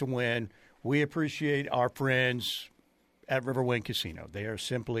chance to win. We appreciate our friends at Riverwind Casino. They are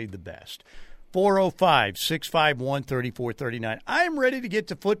simply the best. 405-651-3439. I'm ready to get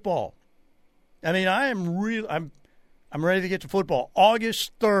to football. I mean, I'm ready to get to football.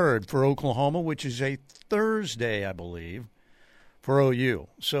 August 3rd for Oklahoma, which is a Thursday, I believe, for OU.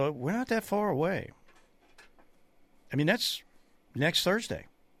 So we're not that far away. I mean, that's next Thursday.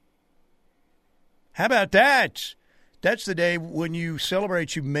 How about that? That's the day when you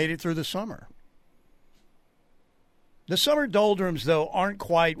celebrate you made it through the summer. The summer doldrums, though, aren't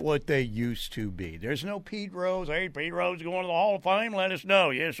quite what they used to be. There's no Pete Rose. Hey, Pete Rose going to the Hall of Fame? Let us know,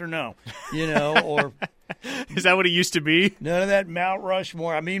 yes or no. Or is that what it used to be? None of that Mount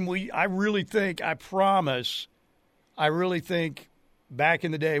Rushmore. I mean, I really think back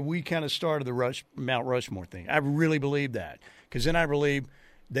in the day we kind of started the Mount Rushmore thing. I really believe that, because then I believe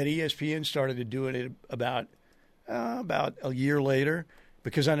that ESPN started to doing it about a year later,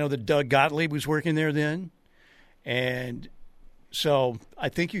 because I know that Doug Gottlieb was working there then. And so I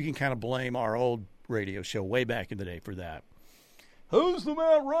think you can kind of blame our old radio show way back in the day for that. Who's the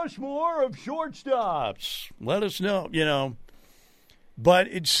Mount Rushmore of shortstops? Let us know, But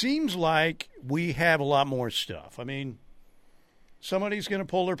it seems like we have a lot more stuff. I mean, somebody's going to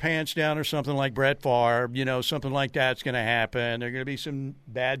pull their pants down or something like Brett Favre. Something like that's going to happen. There are going to be some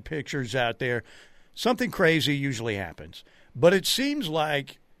bad pictures out there. Something crazy usually happens. But it seems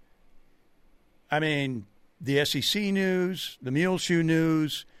like, the SEC news, the Muleshoe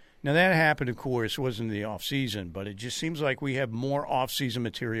news, now that happened, of course, wasn't in the offseason, but it just seems like we have more offseason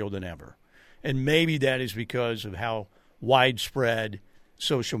material than ever. And maybe that is because of how widespread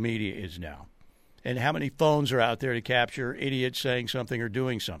social media is now and how many phones are out there to capture idiots saying something or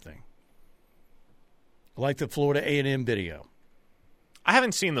doing something. Like the Florida A&M video. I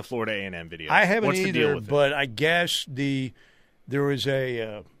haven't seen the Florida A&M video. I haven't What's either, the deal with but it? I guess there was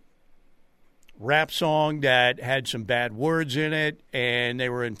a rap song that had some bad words in it, and they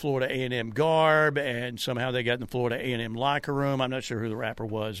were in Florida A&M garb, and somehow they got in the Florida A&M locker room. I'm not sure who the rapper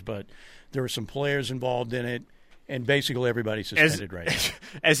was, but there were some players involved in it, and basically everybody's suspended right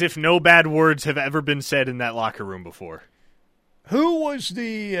now. As if no bad words have ever been said in that locker room before. Who was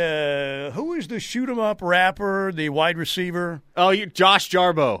the shoot 'em up rapper, the wide receiver? Oh, Josh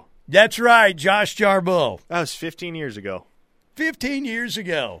Jarboe. That's right, Josh Jarboe. That was 15 years ago. 15 years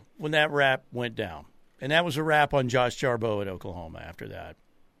ago when that rap went down. And that was a rap on Josh Jarboe at Oklahoma after that.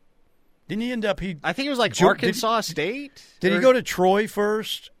 Didn't he end up I think it was like Arkansas State? Did he go to Troy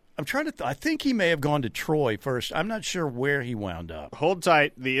first? I'm trying to I think he may have gone to Troy first. I'm not sure where he wound up. Hold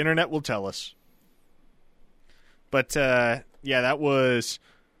tight. The internet will tell us. But yeah, that was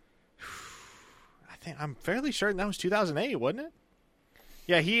I'm fairly certain that was 2008, wasn't it?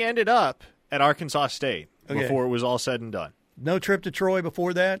 Yeah, he ended up at Arkansas State before it was all said and done. No trip to Troy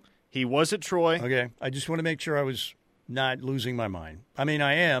before that? He was at Troy. Okay. I just want to make sure I was not losing my mind. I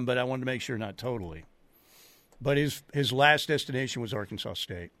am, but I wanted to make sure not totally. But his last destination was Arkansas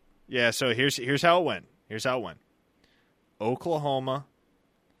State. Yeah, so here's how it went. Oklahoma.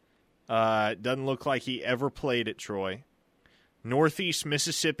 Doesn't look like he ever played at Troy. Northeast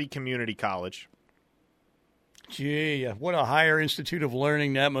Mississippi Community College. Gee, what a higher institute of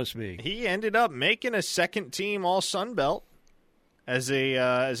learning that must be. He ended up making a second team All Sun Belt as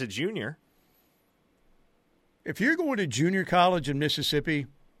a junior. If you're going to junior college in Mississippi,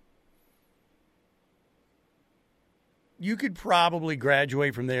 you could probably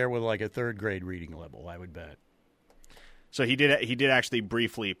graduate from there with like a third grade reading level, I would bet. So he did actually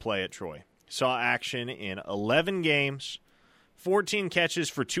briefly play at Troy. Saw action in 11 games, 14 catches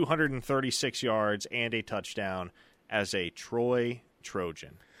for 236 yards and a touchdown as a Troy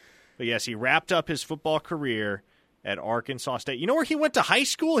Trojan. But yes, he wrapped up his football career at Arkansas State. You know where he went to high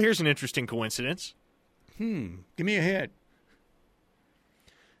school? Here's an interesting coincidence. Give me a hint.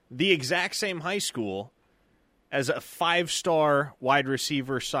 The exact same high school as a 5-star wide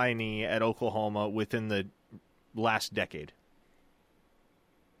receiver signee at Oklahoma within the last decade.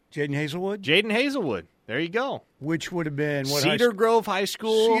 Jaden Hazelwood? Jaden Hazelwood. There you go. Which would have been what? Cedar Grove High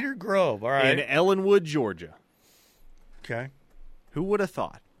School. Cedar Grove, all right. In Ellenwood, Georgia. Okay. Who would have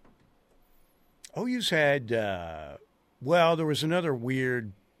thought? OU's had, there was another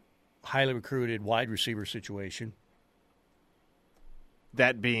weird, highly recruited wide receiver situation.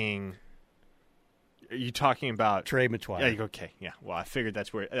 That being, are you talking about? Trey Matuire. Yeah, okay. Yeah, well, I figured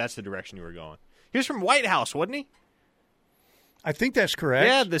that's the direction you were going. He was from White House, wasn't he? I think that's correct.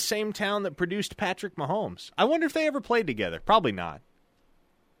 Yeah, the same town that produced Patrick Mahomes. I wonder if they ever played together. Probably not.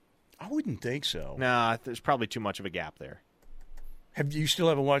 I wouldn't think so. Nah, there's probably too much of a gap there. Have you still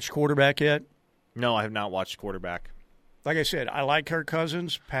haven't watched quarterback yet? No, I have not watched quarterback. Like I said, I like Kirk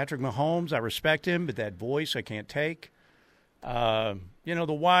Cousins, Patrick Mahomes. I respect him, but that voice I can't take. The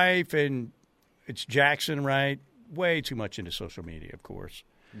wife, and it's Jackson, right? Way too much into social media, of course.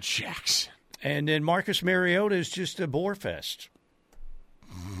 Jackson. And then Marcus Mariota is just a bore fest.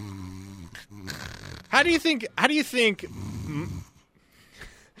 How do you think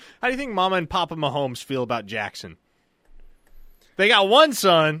Mama and Papa Mahomes feel about Jackson? They got one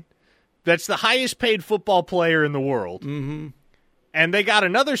son that's the highest paid football player in the world. Mm-hmm. And they got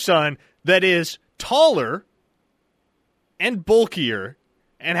another son that is taller and bulkier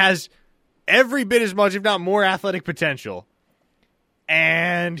and has every bit as much, if not more, athletic potential.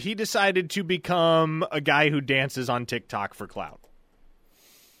 And he decided to become a guy who dances on TikTok for clout.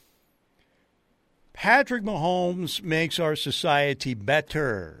 Patrick Mahomes makes our society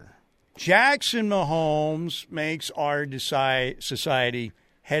better. Jackson Mahomes makes our society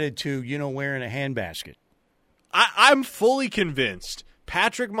headed to, wearing a handbasket. I'm fully convinced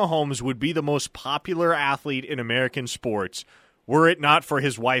Patrick Mahomes would be the most popular athlete in American sports were it not for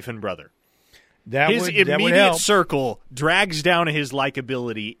his wife and brother. His immediate circle drags down his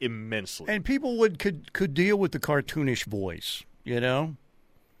likability immensely. And people could deal with the cartoonish voice,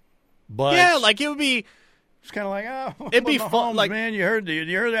 But yeah, like it would be It's kind of like, oh, It'd be Mahomes, fun, like, man. You heard that?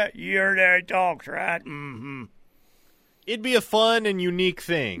 You heard that he talks, right? Mm-hmm. It'd be a fun and unique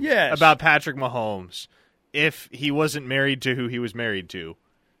thing Yes. about Patrick Mahomes if he wasn't married to who he was married to,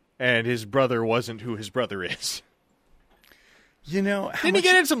 and his brother wasn't who his brother is. You know, Didn't he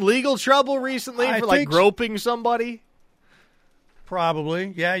get in some legal trouble recently for like groping somebody?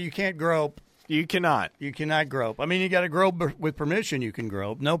 Probably. Yeah, you can't grope. You cannot. You cannot grope. I mean, you got to grope with permission. You can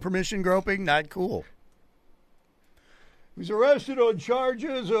grope. No permission groping, not cool. He was arrested on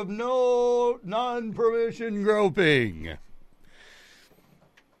charges of no non-permission groping.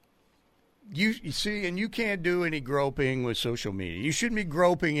 You see, and you can't do any groping with social media. You shouldn't be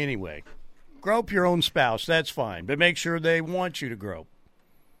groping anyway. Grope your own spouse, that's fine. But make sure they want you to grope.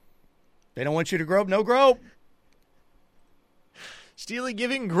 They don't want you to grope, no grope. Steely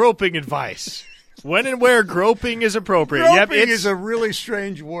giving groping advice. When and where groping is appropriate. Groping is a really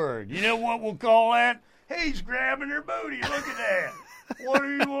strange word. You know what we'll call that? He's grabbing her booty. Look at that. What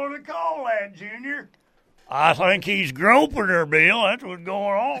do you want to call that, Junior? I think he's groping her, Bill. That's what's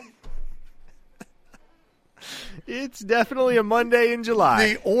going on. It's definitely a Monday in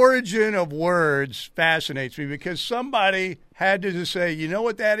July. The origin of words fascinates me because somebody had to just say, you know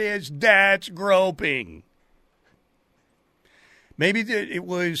what that is? That's groping. Maybe it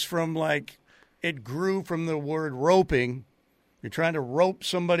was from like, it grew from the word roping. You're trying to rope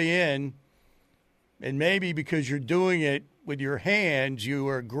somebody in, and maybe because you're doing it with your hands, you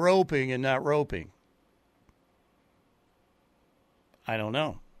are groping and not roping. I don't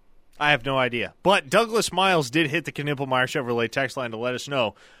know. I have no idea. But Douglas Miles did hit the Knippelmeyer Chevrolet text line to let us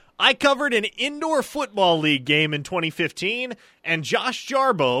know. I covered an indoor football league game in 2015, and Josh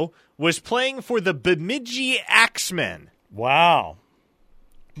Jarbo was playing for the Bemidji Axemen. Wow.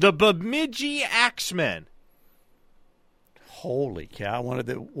 The Bemidji Axemen. Holy cow!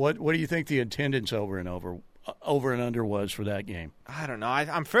 What do you think the attendance over and under was for that game? I don't know.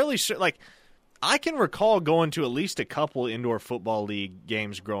 I'm fairly sure. Like, I can recall going to at least a couple indoor football league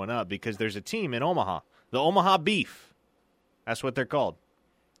games growing up because there's a team in Omaha, the Omaha Beef. That's what they're called,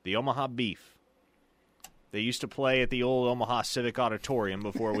 the Omaha Beef. They used to play at the old Omaha Civic Auditorium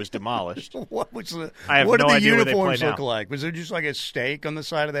before it was demolished. What did no the idea where they uniforms play look now. like? Was there just like a stake on the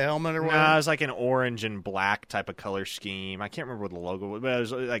side of the helmet or what? No, it was like an orange and black type of color scheme. I can't remember what the logo was, but it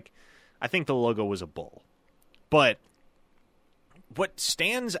was like, I think the logo was a bull. But what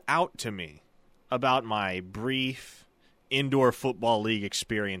stands out to me about my brief indoor football league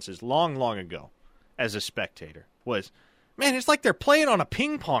experiences long, long ago as a spectator was, man, it's like they're playing on a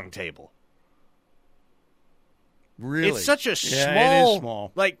ping pong table. Really? It's such a it is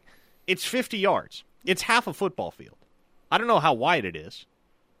small. Like, it's 50 yards. It's half a football field. I don't know how wide it is.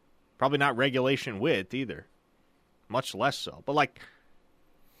 Probably not regulation width either. Much less so. But, like,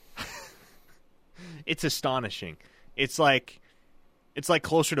 it's astonishing. It's like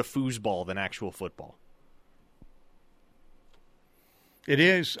closer to foosball than actual football. It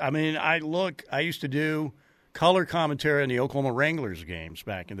is. I mean, I used to do color commentary on the Oklahoma Wranglers games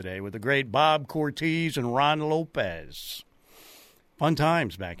back in the day with the great Bob Cortez and Ron Lopez. Fun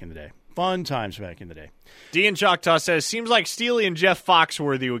times back in the day. Dean Choctaw says, seems like Steely and Jeff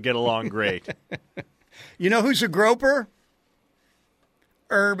Foxworthy would get along great. You know who's a groper?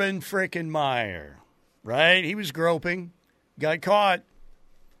 Urban frickin' Meyer. Right? He was groping. Got caught.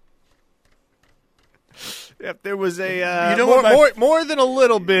 Yep, there was a more than a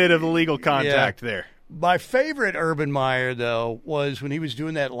little bit of illegal contact there. My favorite Urban Meyer, though, was when he was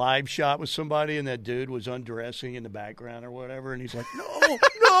doing that live shot with somebody and that dude was undressing in the background or whatever, and he's like,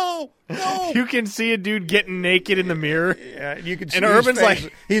 no. You can see a dude getting naked in the mirror. Yeah, you can see and his Urban's face.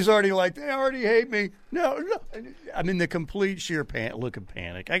 like, he's already like, they already hate me. No. I mean, the complete sheer look of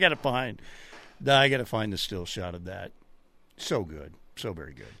panic. I got to find the still shot of that. So good. So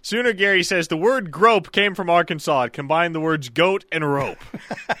very good. Sooner Gary says, the word grope came from Arkansas. It combined the words goat and rope.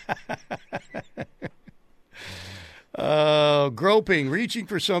 Groping, reaching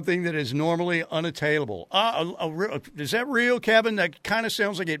for something that is normally unattainable. Is that real, Kevin? That kind of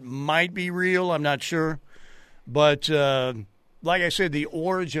sounds like it might be real. I'm not sure. But like I said, the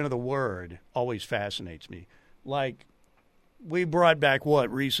origin of the word always fascinates me. Like, we brought back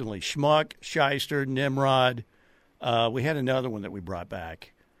what recently? Schmuck, shyster, Nimrod. We had another one that we brought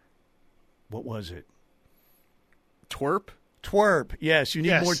back. What was it? Twerp? Twerp. Yes, you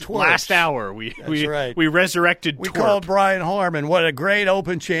need more twerps. Last hour, we resurrected We twerp. called Brian Harmon. What a great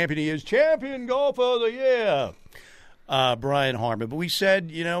Open champion he is. Champion golf of the year. Brian Harmon. But we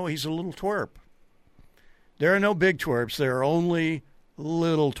said, he's a little twerp. There are no big twerps. There are only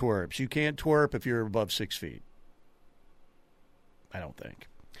little twerps. You can't twerp if you're above 6 feet. I don't think.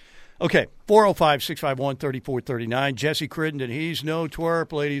 Okay, 405-651-3439. Jesse Crittenden, he's no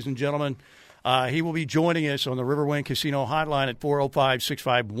twerp, ladies and gentlemen. He will be joining us on the Riverwind Casino hotline at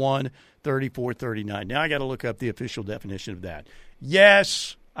 405-651-3439. Now I got to look up the official definition of that.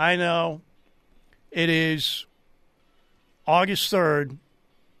 Yes, I know. It is August 3rd.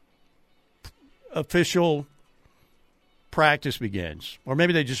 Official practice begins. Or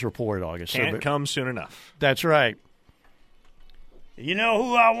maybe they just reported August 3rd. Can't come soon enough. That's right. You know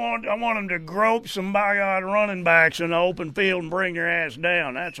who I want? I want them to grope some by-God running backs in the open field and bring their ass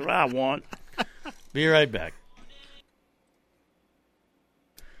down. That's what I want. Be right back.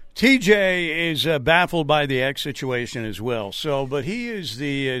 TJ is baffled by the X situation as well. So, but he is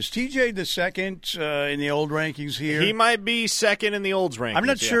is TJ the second in the old rankings here? He might be second in the olds rankings. I'm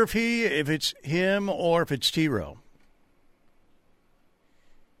not sure if it's him or if it's T-Row.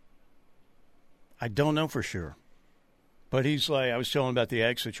 I don't know for sure. But he's like, I was telling him about the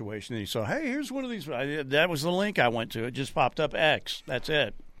X situation, and he saw, hey, here's one of these. That was the link I went to. It just popped up X. That's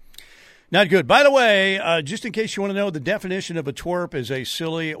it. Not good. By the way, just in case you want to know, the definition of a twerp is a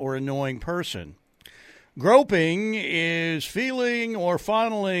silly or annoying person. Groping is feeling or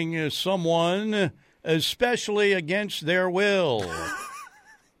fondling someone, especially against their will.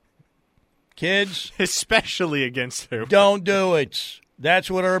 Kids, especially against their will. Don't do it.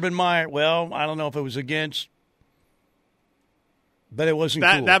 That's what Urban Meyer, well, I don't know if it was against, but it wasn't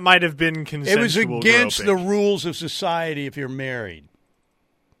cool. That might have been consensual. It was against groping. the rules of society if you're married.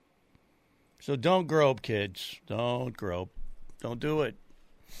 So don't grope, kids. Don't grope. Don't do it.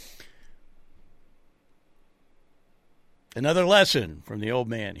 Another lesson from the old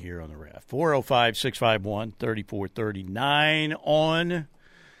man here on the ref. 405-651-3439 on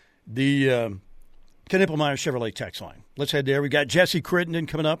the Knippelmeyer Chevrolet text line. Let's head there. We got Jesse Crittenden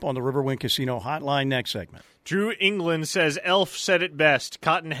coming up on the Riverwind Casino hotline next segment. Drew England says, Elf said it best,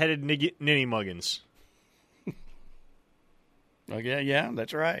 cotton-headed ninny muggins. Okay, yeah,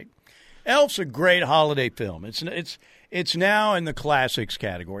 that's right. Elf's a great holiday film. It's now in the classics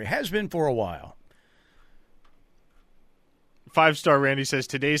category. Has been for a while. 5-star Randy says,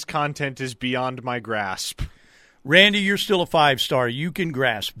 today's content is beyond my grasp. Randy, you're still a 5-star. You can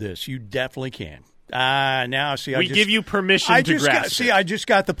grasp this. You definitely can. Now, see, we give you permission to grasp it. I just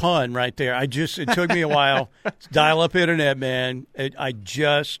got the pun right there. It took me a while. Dial up internet, man. I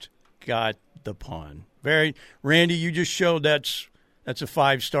just got the pun. Randy, you just showed that's a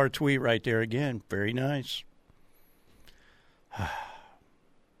 5-star tweet right there again. Very nice.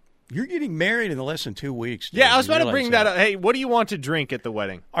 You're getting married in less than 2 weeks. Yeah, I was about to bring that up. Hey, what do you want to drink at the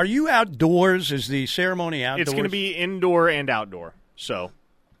wedding? Are you outdoors? Is the ceremony outdoors? It's going to be indoor and outdoor. So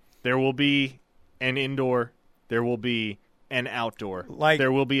there will be an indoor, there will be an outdoor.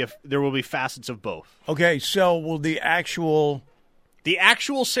 There will be facets of both. Okay, so will the actual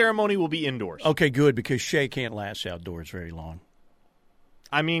ceremony will be indoors. Okay, good, because Shay can't last outdoors very long.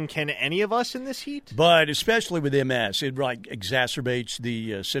 I mean, can any of us in this heat? But especially with MS, it exacerbates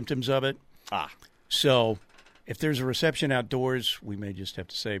the symptoms of it. So if there's a reception outdoors, we may just have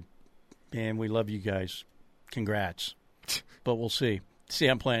to say, man, we love you guys. Congrats. But we'll see. See,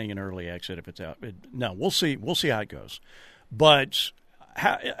 I'm planning an early exit if it's out. No, we'll see. We'll see how it goes. But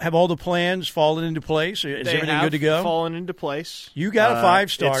have all the plans fallen into place? Is everything good to go? Fallen into place. You got a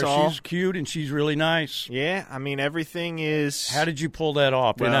 5-star. She's cute and she's really nice. Yeah, I mean, everything is. How did you pull that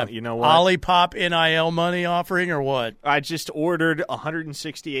off? Well, you know what? Olipop NIL money offering or what? I just ordered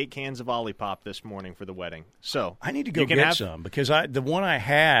 168 cans of Olipop this morning for the wedding. So I need to go get some because the one I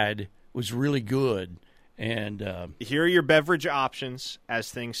had was really good. And here are your beverage options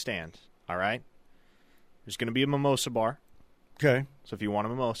as things stand. All right, there's going to be a mimosa bar. Okay. So if you want a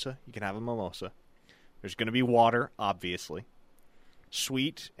mimosa, you can have a mimosa. There's going to be water, obviously.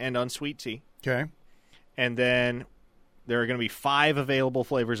 Sweet and unsweet tea. Okay. And then there are going to be 5 available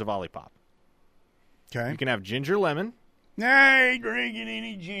flavors of Olipop. Okay. You can have ginger lemon. I ain't drinking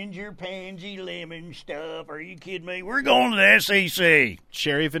any ginger, pansy, lemon stuff. Are you kidding me? We're going to the SEC.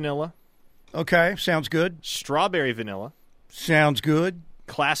 Cherry vanilla. Okay. Sounds good. Strawberry vanilla. Sounds good.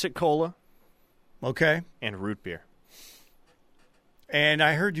 Classic cola. Okay. And root beer. And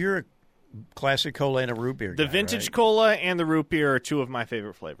I heard you're a classic cola and a root beer guy, The vintage right? cola and the root beer are 2 of my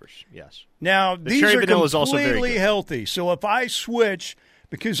favorite flavors, yes. Now, these cherry are vanilla is also very completely good. healthy. So if I switch,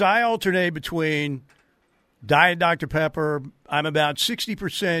 because I alternate between Diet Dr. Pepper, I'm about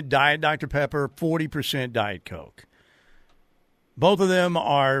 60% Diet Dr. Pepper, 40% Diet Coke. Both of them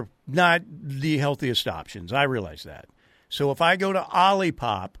are not the healthiest options. I realize that. So if I go to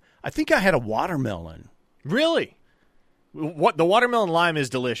Olipop, I think I had a watermelon. Really? What the watermelon lime is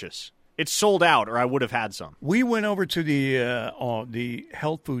delicious. It's sold out, or I would have had some. We went over to the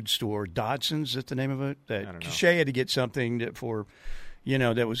health food store, Dodson's, is that the name of it? I don't know. Shay had to get something that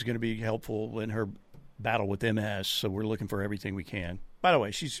that was going to be helpful in her battle with MS, so we're looking for everything we can. By the way,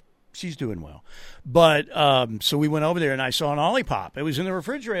 she's doing well. But so we went over there, and I saw an Olipop. It was in the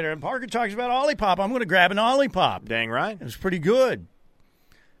refrigerator, and Parker talks about Olipop. I'm going to grab an Olipop. Dang right. It was pretty good.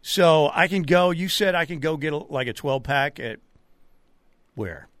 So I can go, you said I can go get a 12-pack at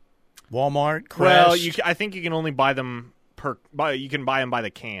where? Walmart, Crest? Well, I think you can only buy them you can buy them by the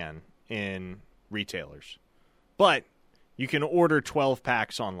can in retailers. But you can order 12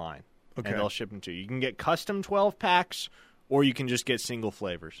 packs online, and they'll ship them to you. You can get custom 12 packs, or you can just get single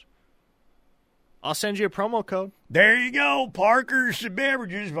flavors. I'll send you a promo code. There you go. Parker's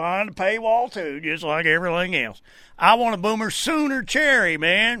Beverages behind the paywall, too, just like everything else. I want a Boomer Sooner Cherry,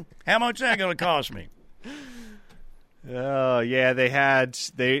 man. How much is that going to cost me? Oh, yeah,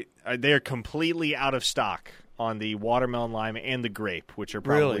 they are completely out of stock on the watermelon lime and the grape, which are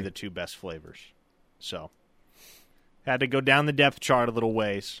probably the two best flavors. So, had to go down the depth chart a little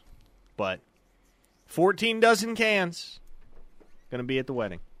ways, but 14 dozen cans going to be at the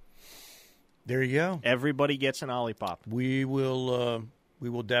wedding. There you go. Everybody gets an Olipop. We will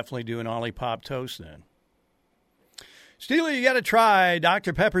definitely do an Olipop toast then. Steely, you got to try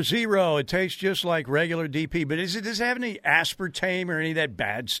Dr. Pepper Zero. It tastes just like regular DP, but does it have any aspartame or any of that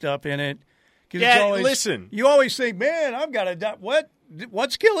bad stuff in it? Yeah, listen. You always think, man, I've got a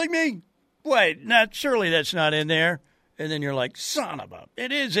what's killing me? Wait, surely that's not in there. And then you're like, son of a,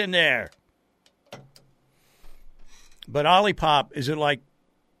 it is in there. But Olipop, is it like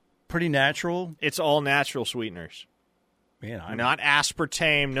pretty natural? It's all natural sweeteners. Man, not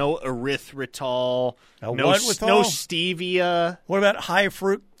aspartame, no erythritol, no no stevia. What about high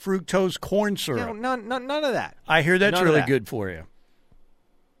fructose corn syrup? None of that. I hear that's really good for you.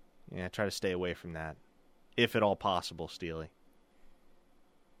 Yeah, try to stay away from that, if at all possible, Steely.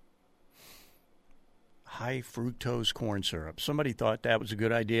 High fructose corn syrup. Somebody thought that was a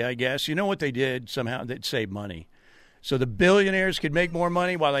good idea, I guess. You know what they did? Somehow they'd save money. So the billionaires could make more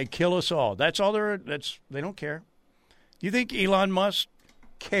money while they kill us all. They don't care. You think Elon Musk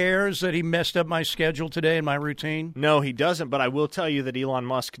cares that he messed up my schedule today and my routine? No, he doesn't, but I will tell you that Elon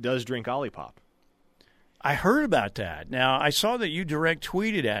Musk does drink Olipop. I heard about that. Now, I saw that you direct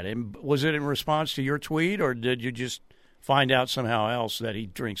tweeted at him. Was it in response to your tweet, or did you just find out somehow else that he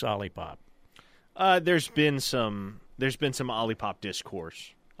drinks Olipop? There's been some Olipop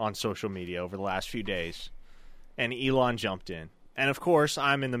discourse on social media over the last few days, and Elon jumped in. And, of course,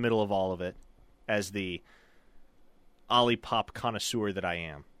 I'm in the middle of all of it as the Olipop connoisseur that I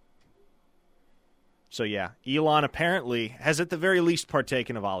am. So, yeah, Elon apparently has at the very least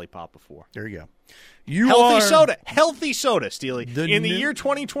partaken of Olipop before. There you go. Healthy soda, Steely. In the year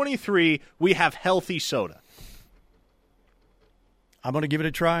 2023, we have healthy soda. I'm going to give it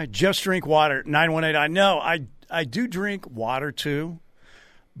a try. Just drink water. 918. I know. I do drink water, too,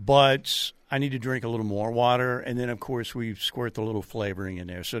 but I need to drink a little more water. And then, of course, we squirt the little flavoring in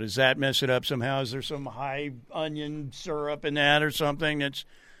there. So does that mess it up somehow? Is there some high onion syrup in that or something that's...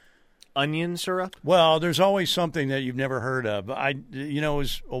 Onion syrup? Well, there's always something that you've never heard of. It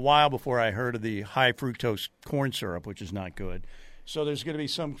was a while before I heard of the high fructose corn syrup, which is not good. So there's going to be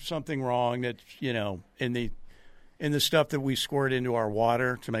something wrong that, in the stuff that we squirt into our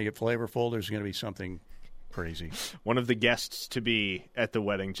water to make it flavorful, there's going to be something crazy. One of the guests to be at the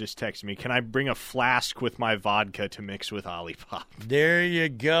wedding just texted me, can I bring a flask with my vodka to mix with Olipop? There you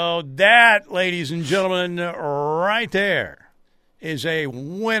go. That, ladies and gentlemen, right there is a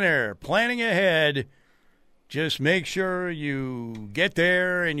winner. Planning ahead, just make sure you get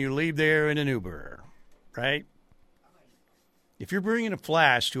there and you leave there in an Uber, right? If you're bringing a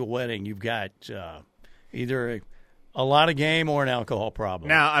flask to a wedding, you've got either a lot of game or an alcohol problem.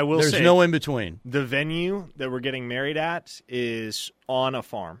 Now, I will say, there's no in between. The venue that we're getting married at is on a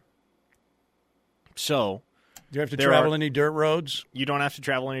farm. So, do you have to travel any dirt roads? You don't have to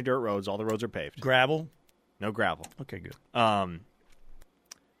travel any dirt roads. All the roads are paved. Gravel? No gravel. Okay, good.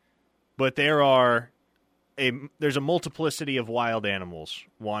 But there's a multiplicity of wild animals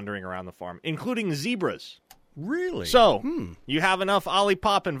wandering around the farm, including zebras. Really? So, you have enough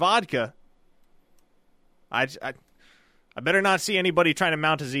Olipop and vodka. I better not see anybody trying to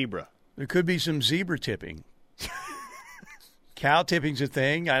mount a zebra. There could be some zebra tipping. Cow tipping's a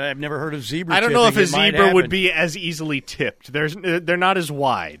thing. I've never heard of zebra tipping. I don't know if a zebra would be as easily tipped. They're not as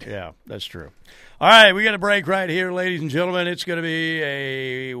wide. Yeah, that's true. All right, we got a break right here, ladies and gentlemen. It's going to be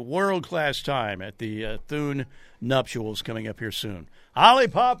a world-class time at the Thune nuptials coming up here soon.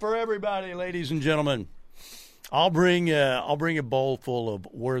 Olipop for everybody, ladies and gentlemen. I'll bring a bowl full of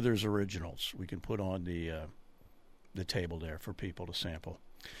Werther's Originals. We can put on the table there for people to sample.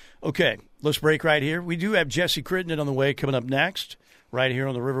 Okay, let's break right here. We do have Jesse Crittenden on the way coming up next, right here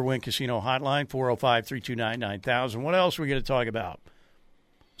on the Riverwind Casino Hotline, 405-329-9000. What else are we going to talk about?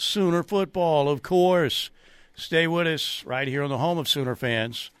 Sooner football, of course. Stay with us right here on the home of Sooner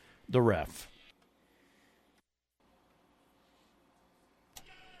fans, The Ref.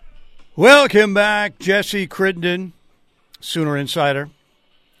 Welcome back, Jesse Crittenden, Sooner Insider.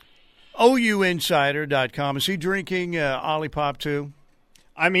 OUinsider.com. Is he drinking Olipop too?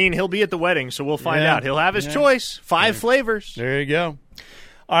 I mean, he'll be at the wedding, so we'll find out. He'll have his choice. 5 flavors. There you go.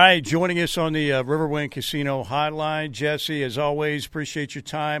 All right, joining us on the Riverwind Casino Hotline, Jesse, as always, appreciate your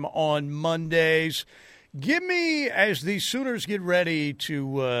time on Mondays. Give me, as the Sooners get ready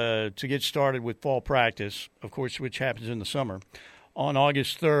to get started with fall practice, of course, which happens in the summer, on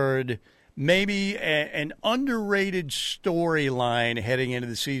August 3rd, maybe an underrated storyline heading into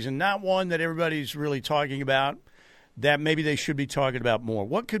the season, not one that everybody's really talking about, that maybe they should be talking about more.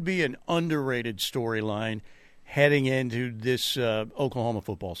 What could be an underrated storyline heading into this Oklahoma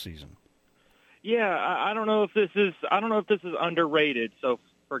football season? Yeah, I don't know if this is underrated, so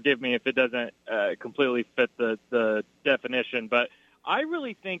forgive me if it doesn't completely fit the definition, but I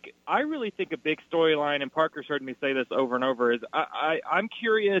really think a big storyline, and Parker's heard me say this over and over, is I'm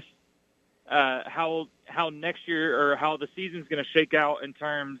curious how next year or how the season's going to shake out in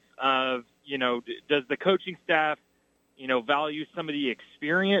terms of, does the coaching staff, value some of the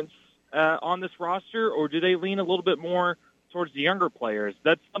experience on this roster, or do they lean a little bit more towards the younger players?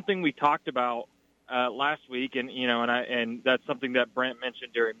 That's something we talked about last week, and that's something that Brent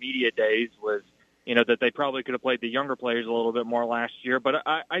mentioned during media days was, that they probably could have played the younger players a little bit more last year. But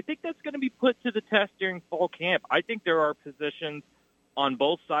I think that's going to be put to the test during fall camp. I think there are positions on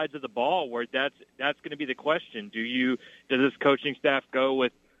both sides of the ball where that's going to be the question. Does this coaching staff go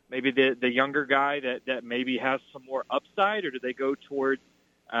with maybe the younger guy that maybe has some more upside, or do they go towards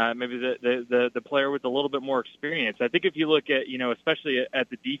maybe the player with a little bit more experience? I think if you look at, especially at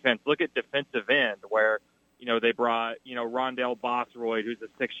the defense, look at defensive end where, they brought, Rondell Bothroyd, who's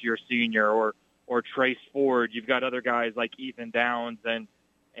a 6-year senior, or Trace Ford. You've got other guys like Ethan Downs and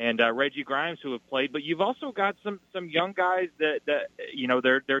Reggie Grimes who have played, but you've also got some young guys that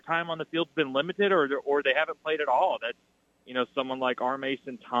their time on the field's been limited or they haven't played at all. That's, someone like R.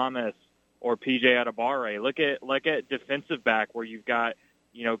 Mason Thomas or PJ Atabare. Look at defensive back where you've got,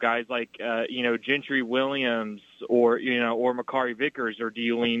 guys like, Gentry Williams or Makari Vickers, or do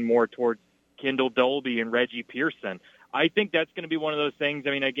you lean more towards Kendall Dolby and Reggie Pearson? I think that's going to be one of those things.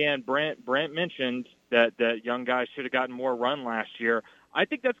 I mean, again, Brent mentioned that young guys should have gotten more run last year. I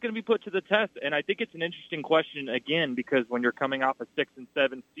think that's going to be put to the test, and I think it's an interesting question, again, because when you're coming off a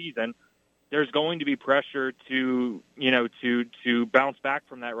 6-7 season, there's going to be pressure to bounce back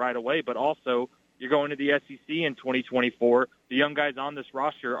from that right away, but also you're going to the SEC in 2024. The young guys on this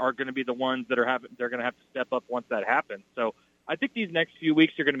roster are going to be the ones that they're going to have to step up once that happens. So I think these next few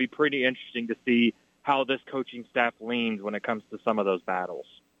weeks are going to be pretty interesting to see how this coaching staff leans when it comes to some of those battles.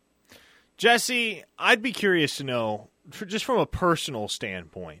 Jesse, I'd be curious to know, just from a personal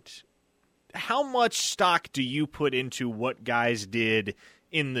standpoint, how much stock do you put into what guys did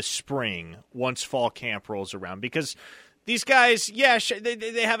in the spring once fall camp rolls around? Because these guys,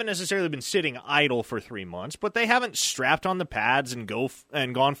 they haven't necessarily been sitting idle for 3 months, but they haven't strapped on the pads and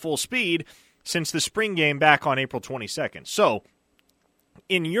gone full speed since the spring game back on April 22nd. So,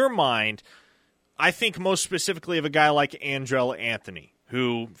 in your mind, I think most specifically of a guy like Andrell Anthony,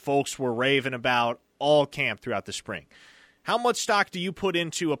 who folks were raving about all camp throughout the spring. How much stock do you put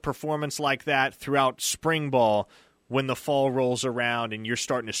into a performance like that throughout spring ball when the fall rolls around and you're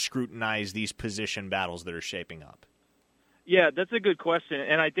starting to scrutinize these position battles that are shaping up? Yeah, that's a good question.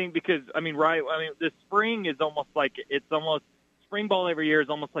 And I think because, the spring is almost spring ball every year is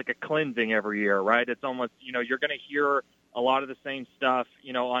almost like a cleansing every year, right? It's almost, you're going to hear a lot of the same stuff,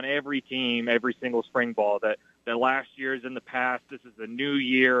 on every team, every single spring ball that last year's in the past. This is a new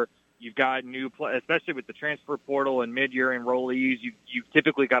year. You've got especially with the transfer portal and mid-year enrollees, you've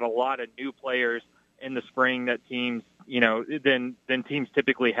typically got a lot of new players in the spring that teams, than teams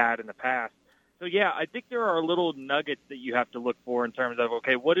typically had in the past. So, yeah, I think there are little nuggets that you have to look for in terms of,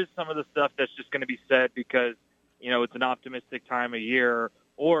 okay, what is some of the stuff that's just going to be said because, it's an optimistic time of year,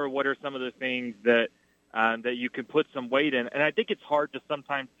 or what are some of the things that you can put some weight in. And I think it's hard to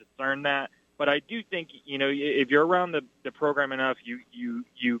sometimes discern that. But I do think, if you're around the program enough,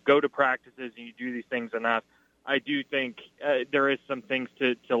 you go to practices and you do these things enough, I do think there is some things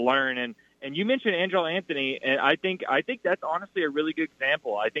to learn. And you mentioned Andrell Anthony, and I think that's honestly a really good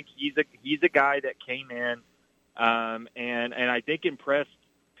example. I think he's a guy that came in and I think impressed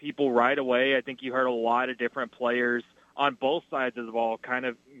people right away. I think you heard a lot of different players on both sides of the ball kind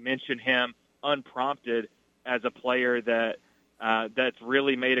of mention him unprompted as a player that's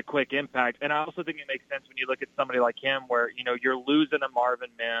really made a quick impact. And I also think it makes sense when you look at somebody like him where, you're losing a Marvin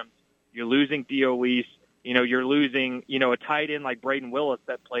Mims, you're losing Theo Weiss, you're losing, a tight end like Braden Willis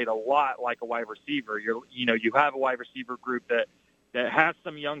that played a lot like a wide receiver. You have a wide receiver group that has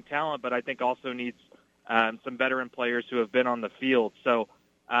some young talent, but I think also needs some veteran players who have been on the field. So,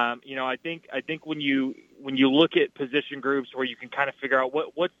 I think when you look at position groups where you can kind of figure out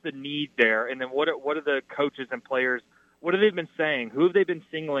what's the need there, and then what are the coaches and players, what have they been saying? Who have they been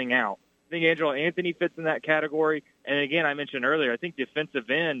singling out? I think Angelo Anthony fits in that category. And again, I mentioned earlier, I think defensive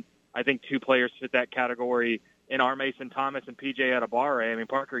end, I think two players fit that category in R. Mason Thomas and P.J. Adebawore. I mean,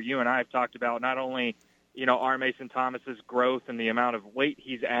 Parker, you and I have talked about not only, R. Mason Thomas's growth and the amount of weight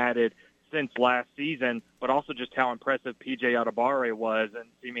he's added since last season, but also just how impressive P.J. Adebawore was and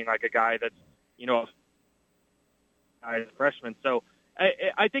seeming like a guy that's, a freshman. So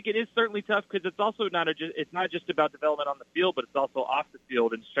I think it is certainly tough because it's also it's not just about development on the field, but it's also off the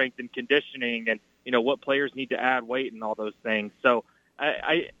field and strength and conditioning and, what players need to add weight and all those things. So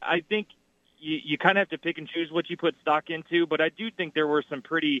I think you kind of have to pick and choose what you put stock into, but I do think there were some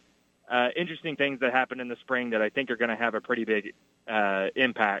pretty interesting things that happened in the spring that I think are going to have a pretty big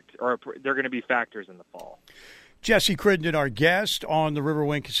impact, or they're going to be factors in the fall. Jesse Crittenden, our guest on the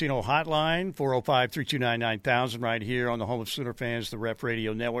Riverwind Casino Hotline, 405-329-9000, right here on the home of Sooner fans, the Ref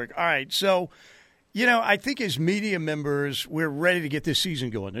Radio Network. All right, so, I think as media members, we're ready to get this season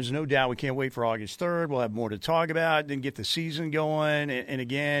going. There's no doubt we can't wait for August 3rd. We'll have more to talk about, then get the season going. And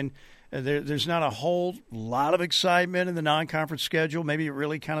again, there's not a whole lot of excitement in the non-conference schedule. Maybe it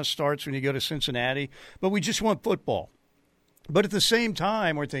really kind of starts when you go to Cincinnati. But we just want football. But at the same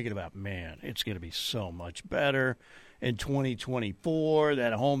time, we're thinking about, man, it's going to be so much better in 2024,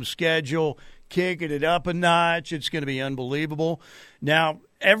 that home schedule, kicking it up a notch. It's going to be unbelievable. Now,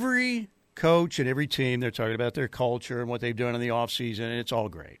 every coach and every team, they're talking about their culture and what they've done in the offseason, and it's all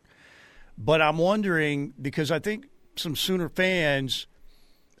great. But I'm wondering, because I think some Sooner fans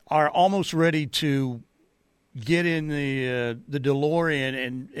are almost ready to get in the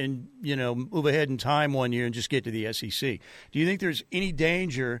DeLorean and move ahead in time one year and just get to the SEC. Do you think there's any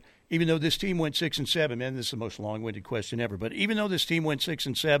danger, even though this team went 6-7, man, this is the most long-winded question ever, but even though this team went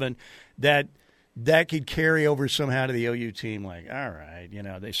 6-7, that could carry over somehow to the OU team? Like, all right,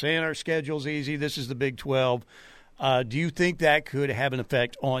 they say our schedule's easy, this is the Big 12. Do you think that could have an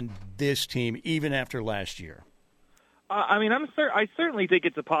effect on this team even after last year? I certainly think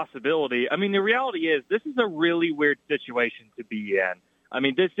it's a possibility. I mean, the reality is this is a really weird situation to be in. I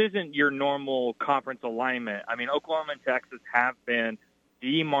mean, this isn't your normal conference alignment. I mean, Oklahoma and Texas have been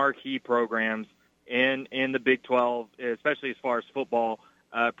the marquee programs in the Big 12, especially as far as football,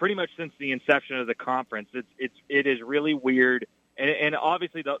 pretty much since the inception of the conference. It is really weird, and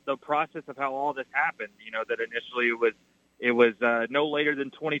obviously the process of how all this happened. That initially it was no later than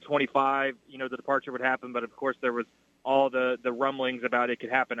 2025. The departure would happen, but of course there was all the rumblings about it could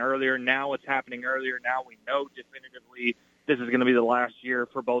happen earlier. Now it's happening earlier. Now we know definitively this is going to be the last year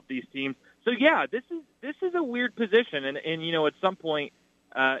for both these teams. So yeah, this is a weird position, and at some point,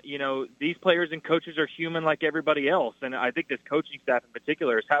 these players and coaches are human like everybody else, and I think this coaching staff in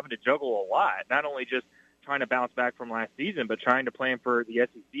particular is having to juggle a lot, not only just trying to bounce back from last season, but trying to plan for the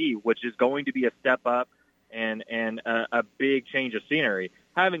SEC, which is going to be a step up and a big change of scenery.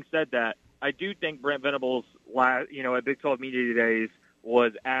 Having said that, I do think Brent Venables, at Big 12 Media Days,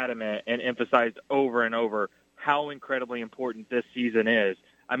 was adamant and emphasized over and over how incredibly important this season is.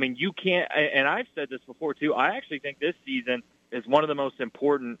 I mean, you can't, and I've said this before too, I actually think this season is one of the most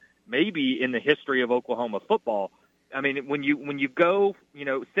important maybe in the history of Oklahoma football. I mean, when you go,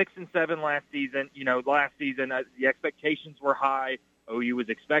 6-7 last season, the expectations were high. OU was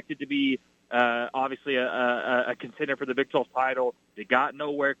expected to be obviously a contender for the Big 12 title. They got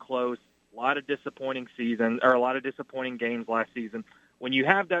nowhere close. A lot of disappointing games last season. When you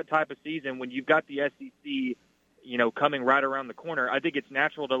have that type of season, when you've got the SEC, coming right around the corner, I think it's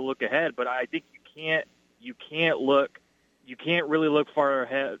natural to look ahead. But I think you can't really look far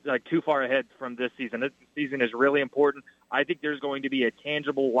ahead, like too far ahead from this season. This season is really important. I think there's going to be a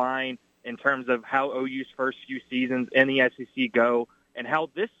tangible line in terms of how OU's first few seasons in the SEC go and how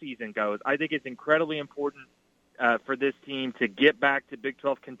this season goes. I think it's incredibly important for this team to get back to Big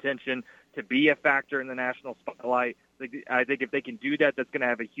 12 contention, to be a factor in the national spotlight. I think if they can do that, that's going to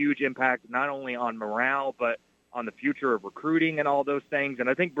have a huge impact not only on morale, but on the future of recruiting and all those things. And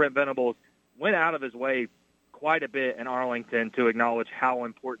I think Brent Venables went out of his way quite a bit in Arlington to acknowledge how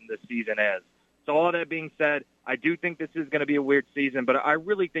important this season is. So all that being said, I do think this is going to be a weird season, but I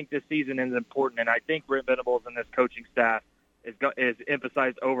really think this season is important, and I think Brent Venables and this coaching staff is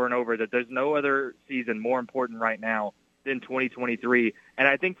emphasized over and over that there's no other season more important right now than 2023. And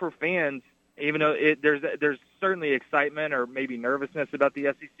I think for fans, even though there's certainly excitement or maybe nervousness about the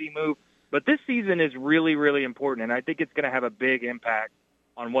SEC move, but this season is really, really important, and I think it's going to have a big impact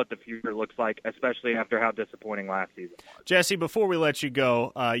on what the future looks like, especially after how disappointing last season was. Jesse, before we let you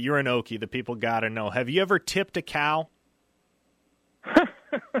go, you're an Okie. The people got to know. Have you ever tipped a cow?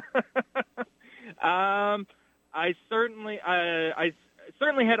 I certainly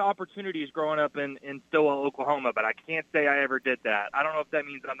had opportunities growing up in Stillwell, Oklahoma, but I can't say I ever did that. I don't know if that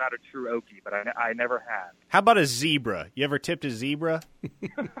means I'm not a true Okie, but I never have. How about a zebra? You ever tipped a zebra?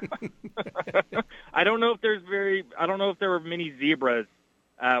 I don't know if there were many zebras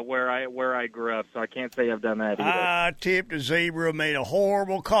where I grew up, so I can't say I've done that either. I tipped a zebra, made a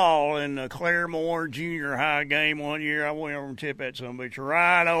horrible call in the Claremore junior high game one year. I went over and tipped that son of a bitch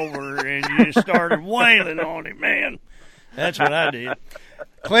right over and just started wailing on him, man. That's what I did.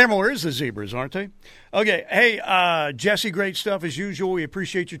 Claremore is the zebras, aren't they? Okay. Hey, Jesse, great stuff as usual. We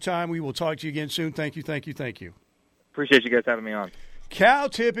appreciate your time. We will talk to you again soon. Thank you. Appreciate you guys having me on. Cow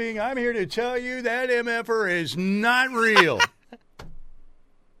tipping, I'm here to tell you that MFR is not real.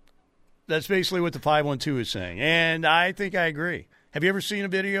 That's basically what the 512 is saying, and I think I agree. Have you ever seen a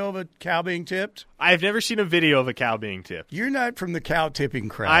video of a cow being tipped? I've never seen a video of a cow being tipped. You're not from the cow tipping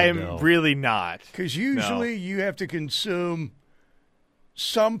crowd, I am really not. Because usually you have to consume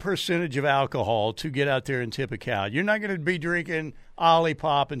some percentage of alcohol to get out there and tip a cow. You're not going to be drinking Ollie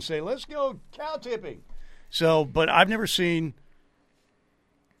Pop and say, let's go cow tipping. So, but I've never seen...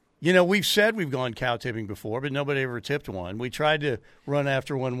 You know, we've said we've gone cow tipping before, but nobody ever tipped one. We tried to run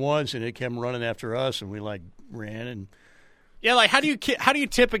after one once, and it kept running after us, and we, ran. And yeah, how do you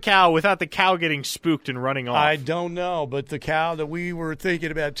tip a cow without the cow getting spooked and running off? I don't know, but the cow that we were thinking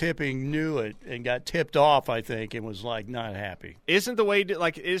about tipping knew it and got tipped off, I think, and was, not happy. Isn't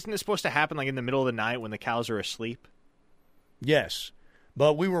it supposed to happen, in the middle of the night when the cows are asleep? Yes,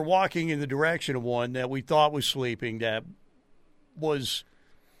 but we were walking in the direction of one that we thought was sleeping that was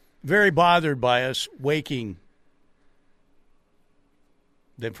very bothered by us waking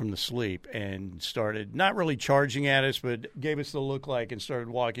them from the sleep and started not really charging at us, but gave us the look and started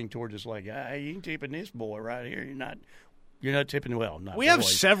walking towards us you ain't tipping this boy right here. You're not tipping not we boys. Have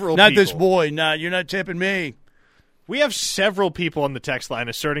several not people. This boy. You're not tipping me. We have several people on the text line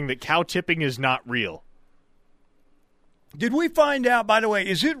asserting that cow tipping is not real. Did we find out, by the way,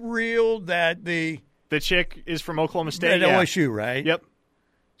 is it real that the chick is from Oklahoma State? At OSU, right? Yep.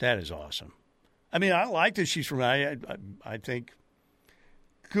 That is awesome. I mean, I like that she's from. I think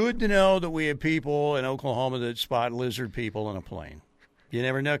good to know that we have people in Oklahoma that spot lizard people on a plane. You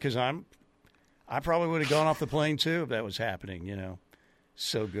never know, because I probably would have gone off the plane too if that was happening.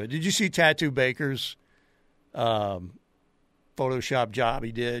 So good. Did you see Tattoo Baker's Photoshop job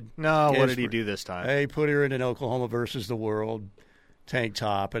he did? No. What did he do this time? He put her in an Oklahoma versus the World tank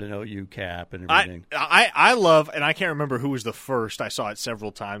top and an OU cap and everything. I love, and I can't remember who was the first. I saw it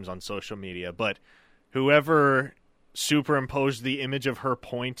several times on social media, but whoever superimposed the image of her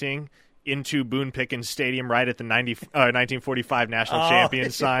pointing into Boone Pickens Stadium right at the 1945 National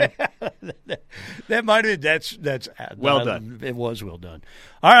Champions sign. That might have been, that's well done. It was well done.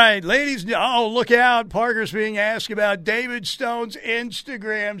 All right, ladies, look out. Parker's being asked about David Stone's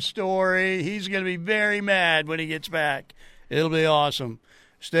Instagram story. He's going to be very mad when he gets back. It'll be awesome.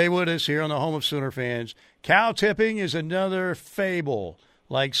 Stay with us here on the home of Sooner fans. Cow tipping is another fable,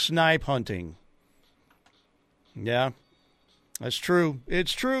 like snipe hunting. Yeah, that's true.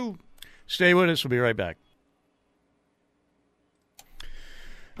 It's true. Stay with us. We'll be right back.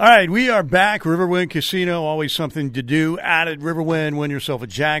 All right, we are back. Riverwind Casino, always something to do. Out at Riverwind, win yourself a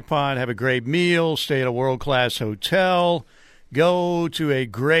jackpot, have a great meal, stay at a world-class hotel. Go to a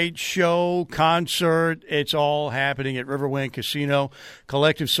great show, concert. It's all happening at Riverwind Casino.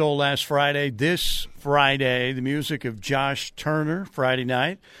 Collective Soul last Friday. This Friday, the music of Josh Turner, Friday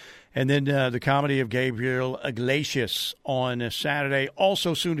night. And then the comedy of Gabriel Iglesias on Saturday.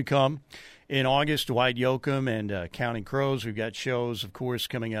 Also soon to come in August, Dwight Yoakam and Counting Crows. We've got shows, of course,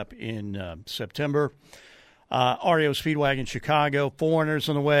 coming up in September. REO Speedwagon Chicago, Foreigners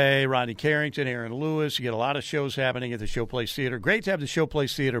on the way, Rodney Carrington, Aaron Lewis. You get a lot of shows happening at the Showplace Theater. Great to have the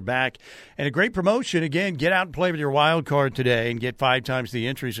Showplace Theater back. And a great promotion. Again, get out and play with your wild card today and get 5 times the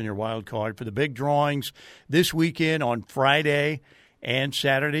entries in your wild card for the big drawings this weekend on Friday and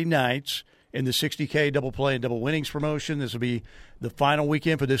Saturday nights in the 60K double play and double winnings promotion. This will be the final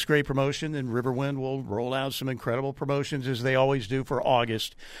weekend for this great promotion. Then Riverwind will roll out some incredible promotions as they always do for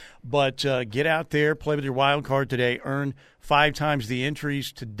August. But get out there, play with your wild card today, earn 5 times the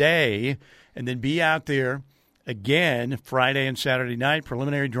entries today, and then be out there again Friday and Saturday night.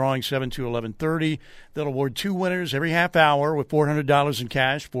 Preliminary drawing 7 to 11:30. They'll award 2 winners every half hour with $400 in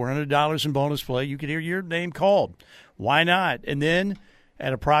cash, $400 in bonus play. You could hear your name called. Why not? And then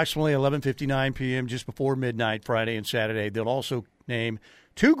at approximately 11:59 p.m., just before midnight, Friday and Saturday, they'll also name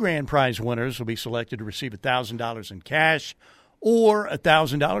 2 grand prize winners will be selected to receive $1,000 in cash or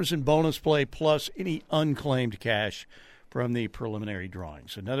 $1,000 in bonus play plus any unclaimed cash from the preliminary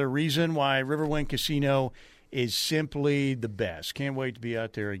drawings. Another reason why Riverwind Casino is simply the best. Can't wait to be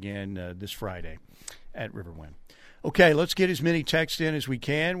out there again this Friday at Riverwind. Okay, let's get as many texts in as we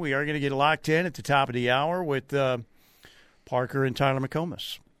can. We are going to get locked in at the top of the hour with Parker and Tyler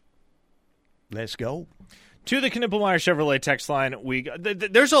McComas. Let's go. To the Knippelmeyer Chevrolet text line,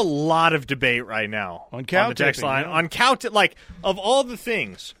 there's a lot of debate right now on the text line. Yeah. On cow like, of all the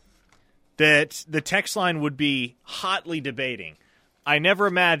things that the text line would be hotly debating, I never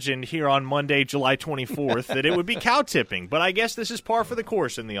imagined here on Monday, July 24th, that it would be cow tipping. But I guess this is par for the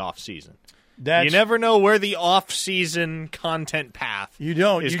course in the off-season. You never know where the off-season content path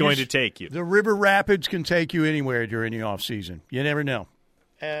is going to take you. The River Rapids can take you anywhere during the off-season. You never know.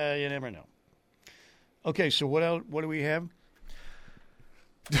 You never know. Okay, so what else? What do we have?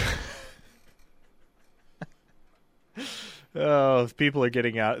 Oh, people are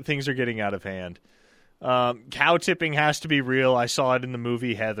getting out. Things are getting out of hand. Cow tipping has to be real. I saw it in the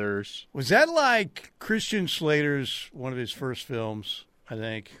movie Heathers. Was that like Christian Slater's, one of his first films, I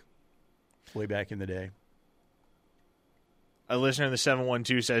think, way back in the day? A listener in the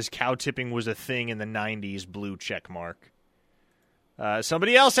 712 says cow tipping was a thing in the 90s, blue check mark.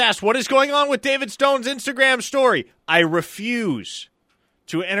 Somebody else asked, what is going on with David Stone's Instagram story? I refuse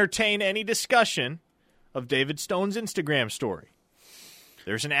to entertain any discussion of David Stone's Instagram story.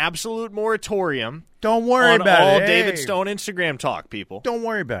 There's an absolute moratorium. Don't worry about all it. David Stone Instagram talk, people. Don't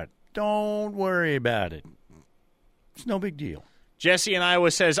worry about it. Don't worry about it. It's no big deal. Jesse in Iowa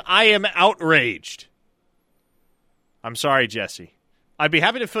says, I am outraged. I'm sorry, Jesse. I'd be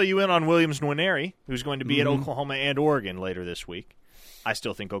happy to fill you in on Williams Nwaneri, who's going to be at Oklahoma and Oregon later this week. I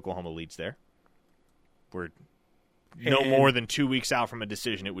still think Oklahoma leads there. We're no more than 2 weeks out from a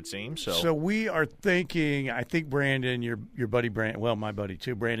decision, it would seem. So we are thinking, I think Brandon, your buddy Brandon, well, my buddy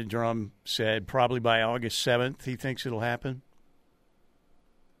too, Brandon Drum said probably by August 7th he thinks it'll happen,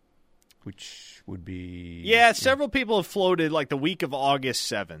 which would be... Yeah, several people have floated like the week of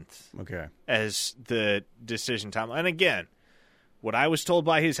August 7th as the decision time. And again, what I was told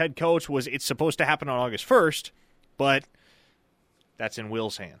by his head coach was it's supposed to happen on August 1st, but that's in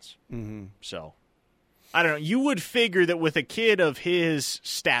Will's hands. Mm-hmm. So... I don't know. You would figure that with a kid of his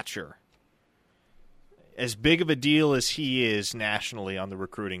stature, as big of a deal as he is nationally on the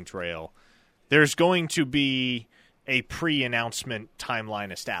recruiting trail, there's going to be a pre-announcement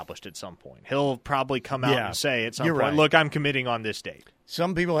timeline established at some point. He'll probably come out and say at some point, right. Look, I'm committing on this date.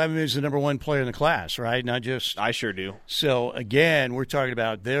 Some people have him as the number 1 player in the class, right? Not just... I sure do. So, again, we're talking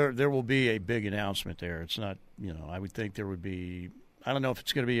about there will be a big announcement there. It's not, I would think there would be... I don't know if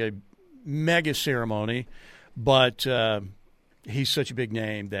it's going to be a mega ceremony, but he's such a big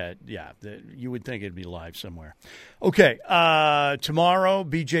name that you would think it'd be live somewhere. Okay, tomorrow,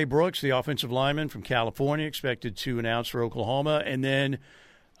 B.J. Brooks, the offensive lineman from California, expected to announce for Oklahoma, and then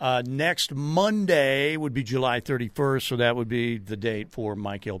next Monday would be July 31st, so that would be the date for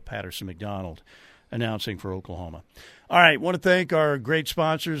Michael Patterson McDonald announcing for Oklahoma. All right, want to thank our great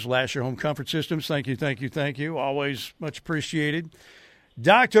sponsors, Lasher Home Comfort Systems. Thank you. Always much appreciated.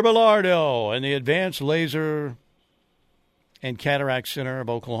 Dr. Bellardo and the Advanced Laser and Cataract Center of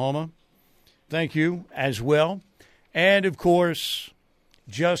Oklahoma. Thank you as well. And, of course,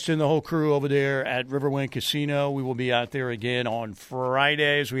 Justin, the whole crew over there at Riverwind Casino. We will be out there again on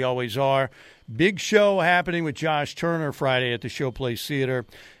Friday, as we always are. Big show happening with Josh Turner Friday at the Showplace Theater.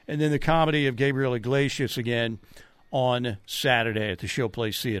 And then the comedy of Gabriel Iglesias again on Saturday at the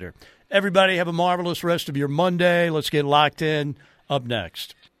Showplace Theater. Everybody have a marvelous rest of your Monday. Let's get locked in. Up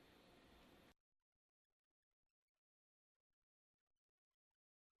next.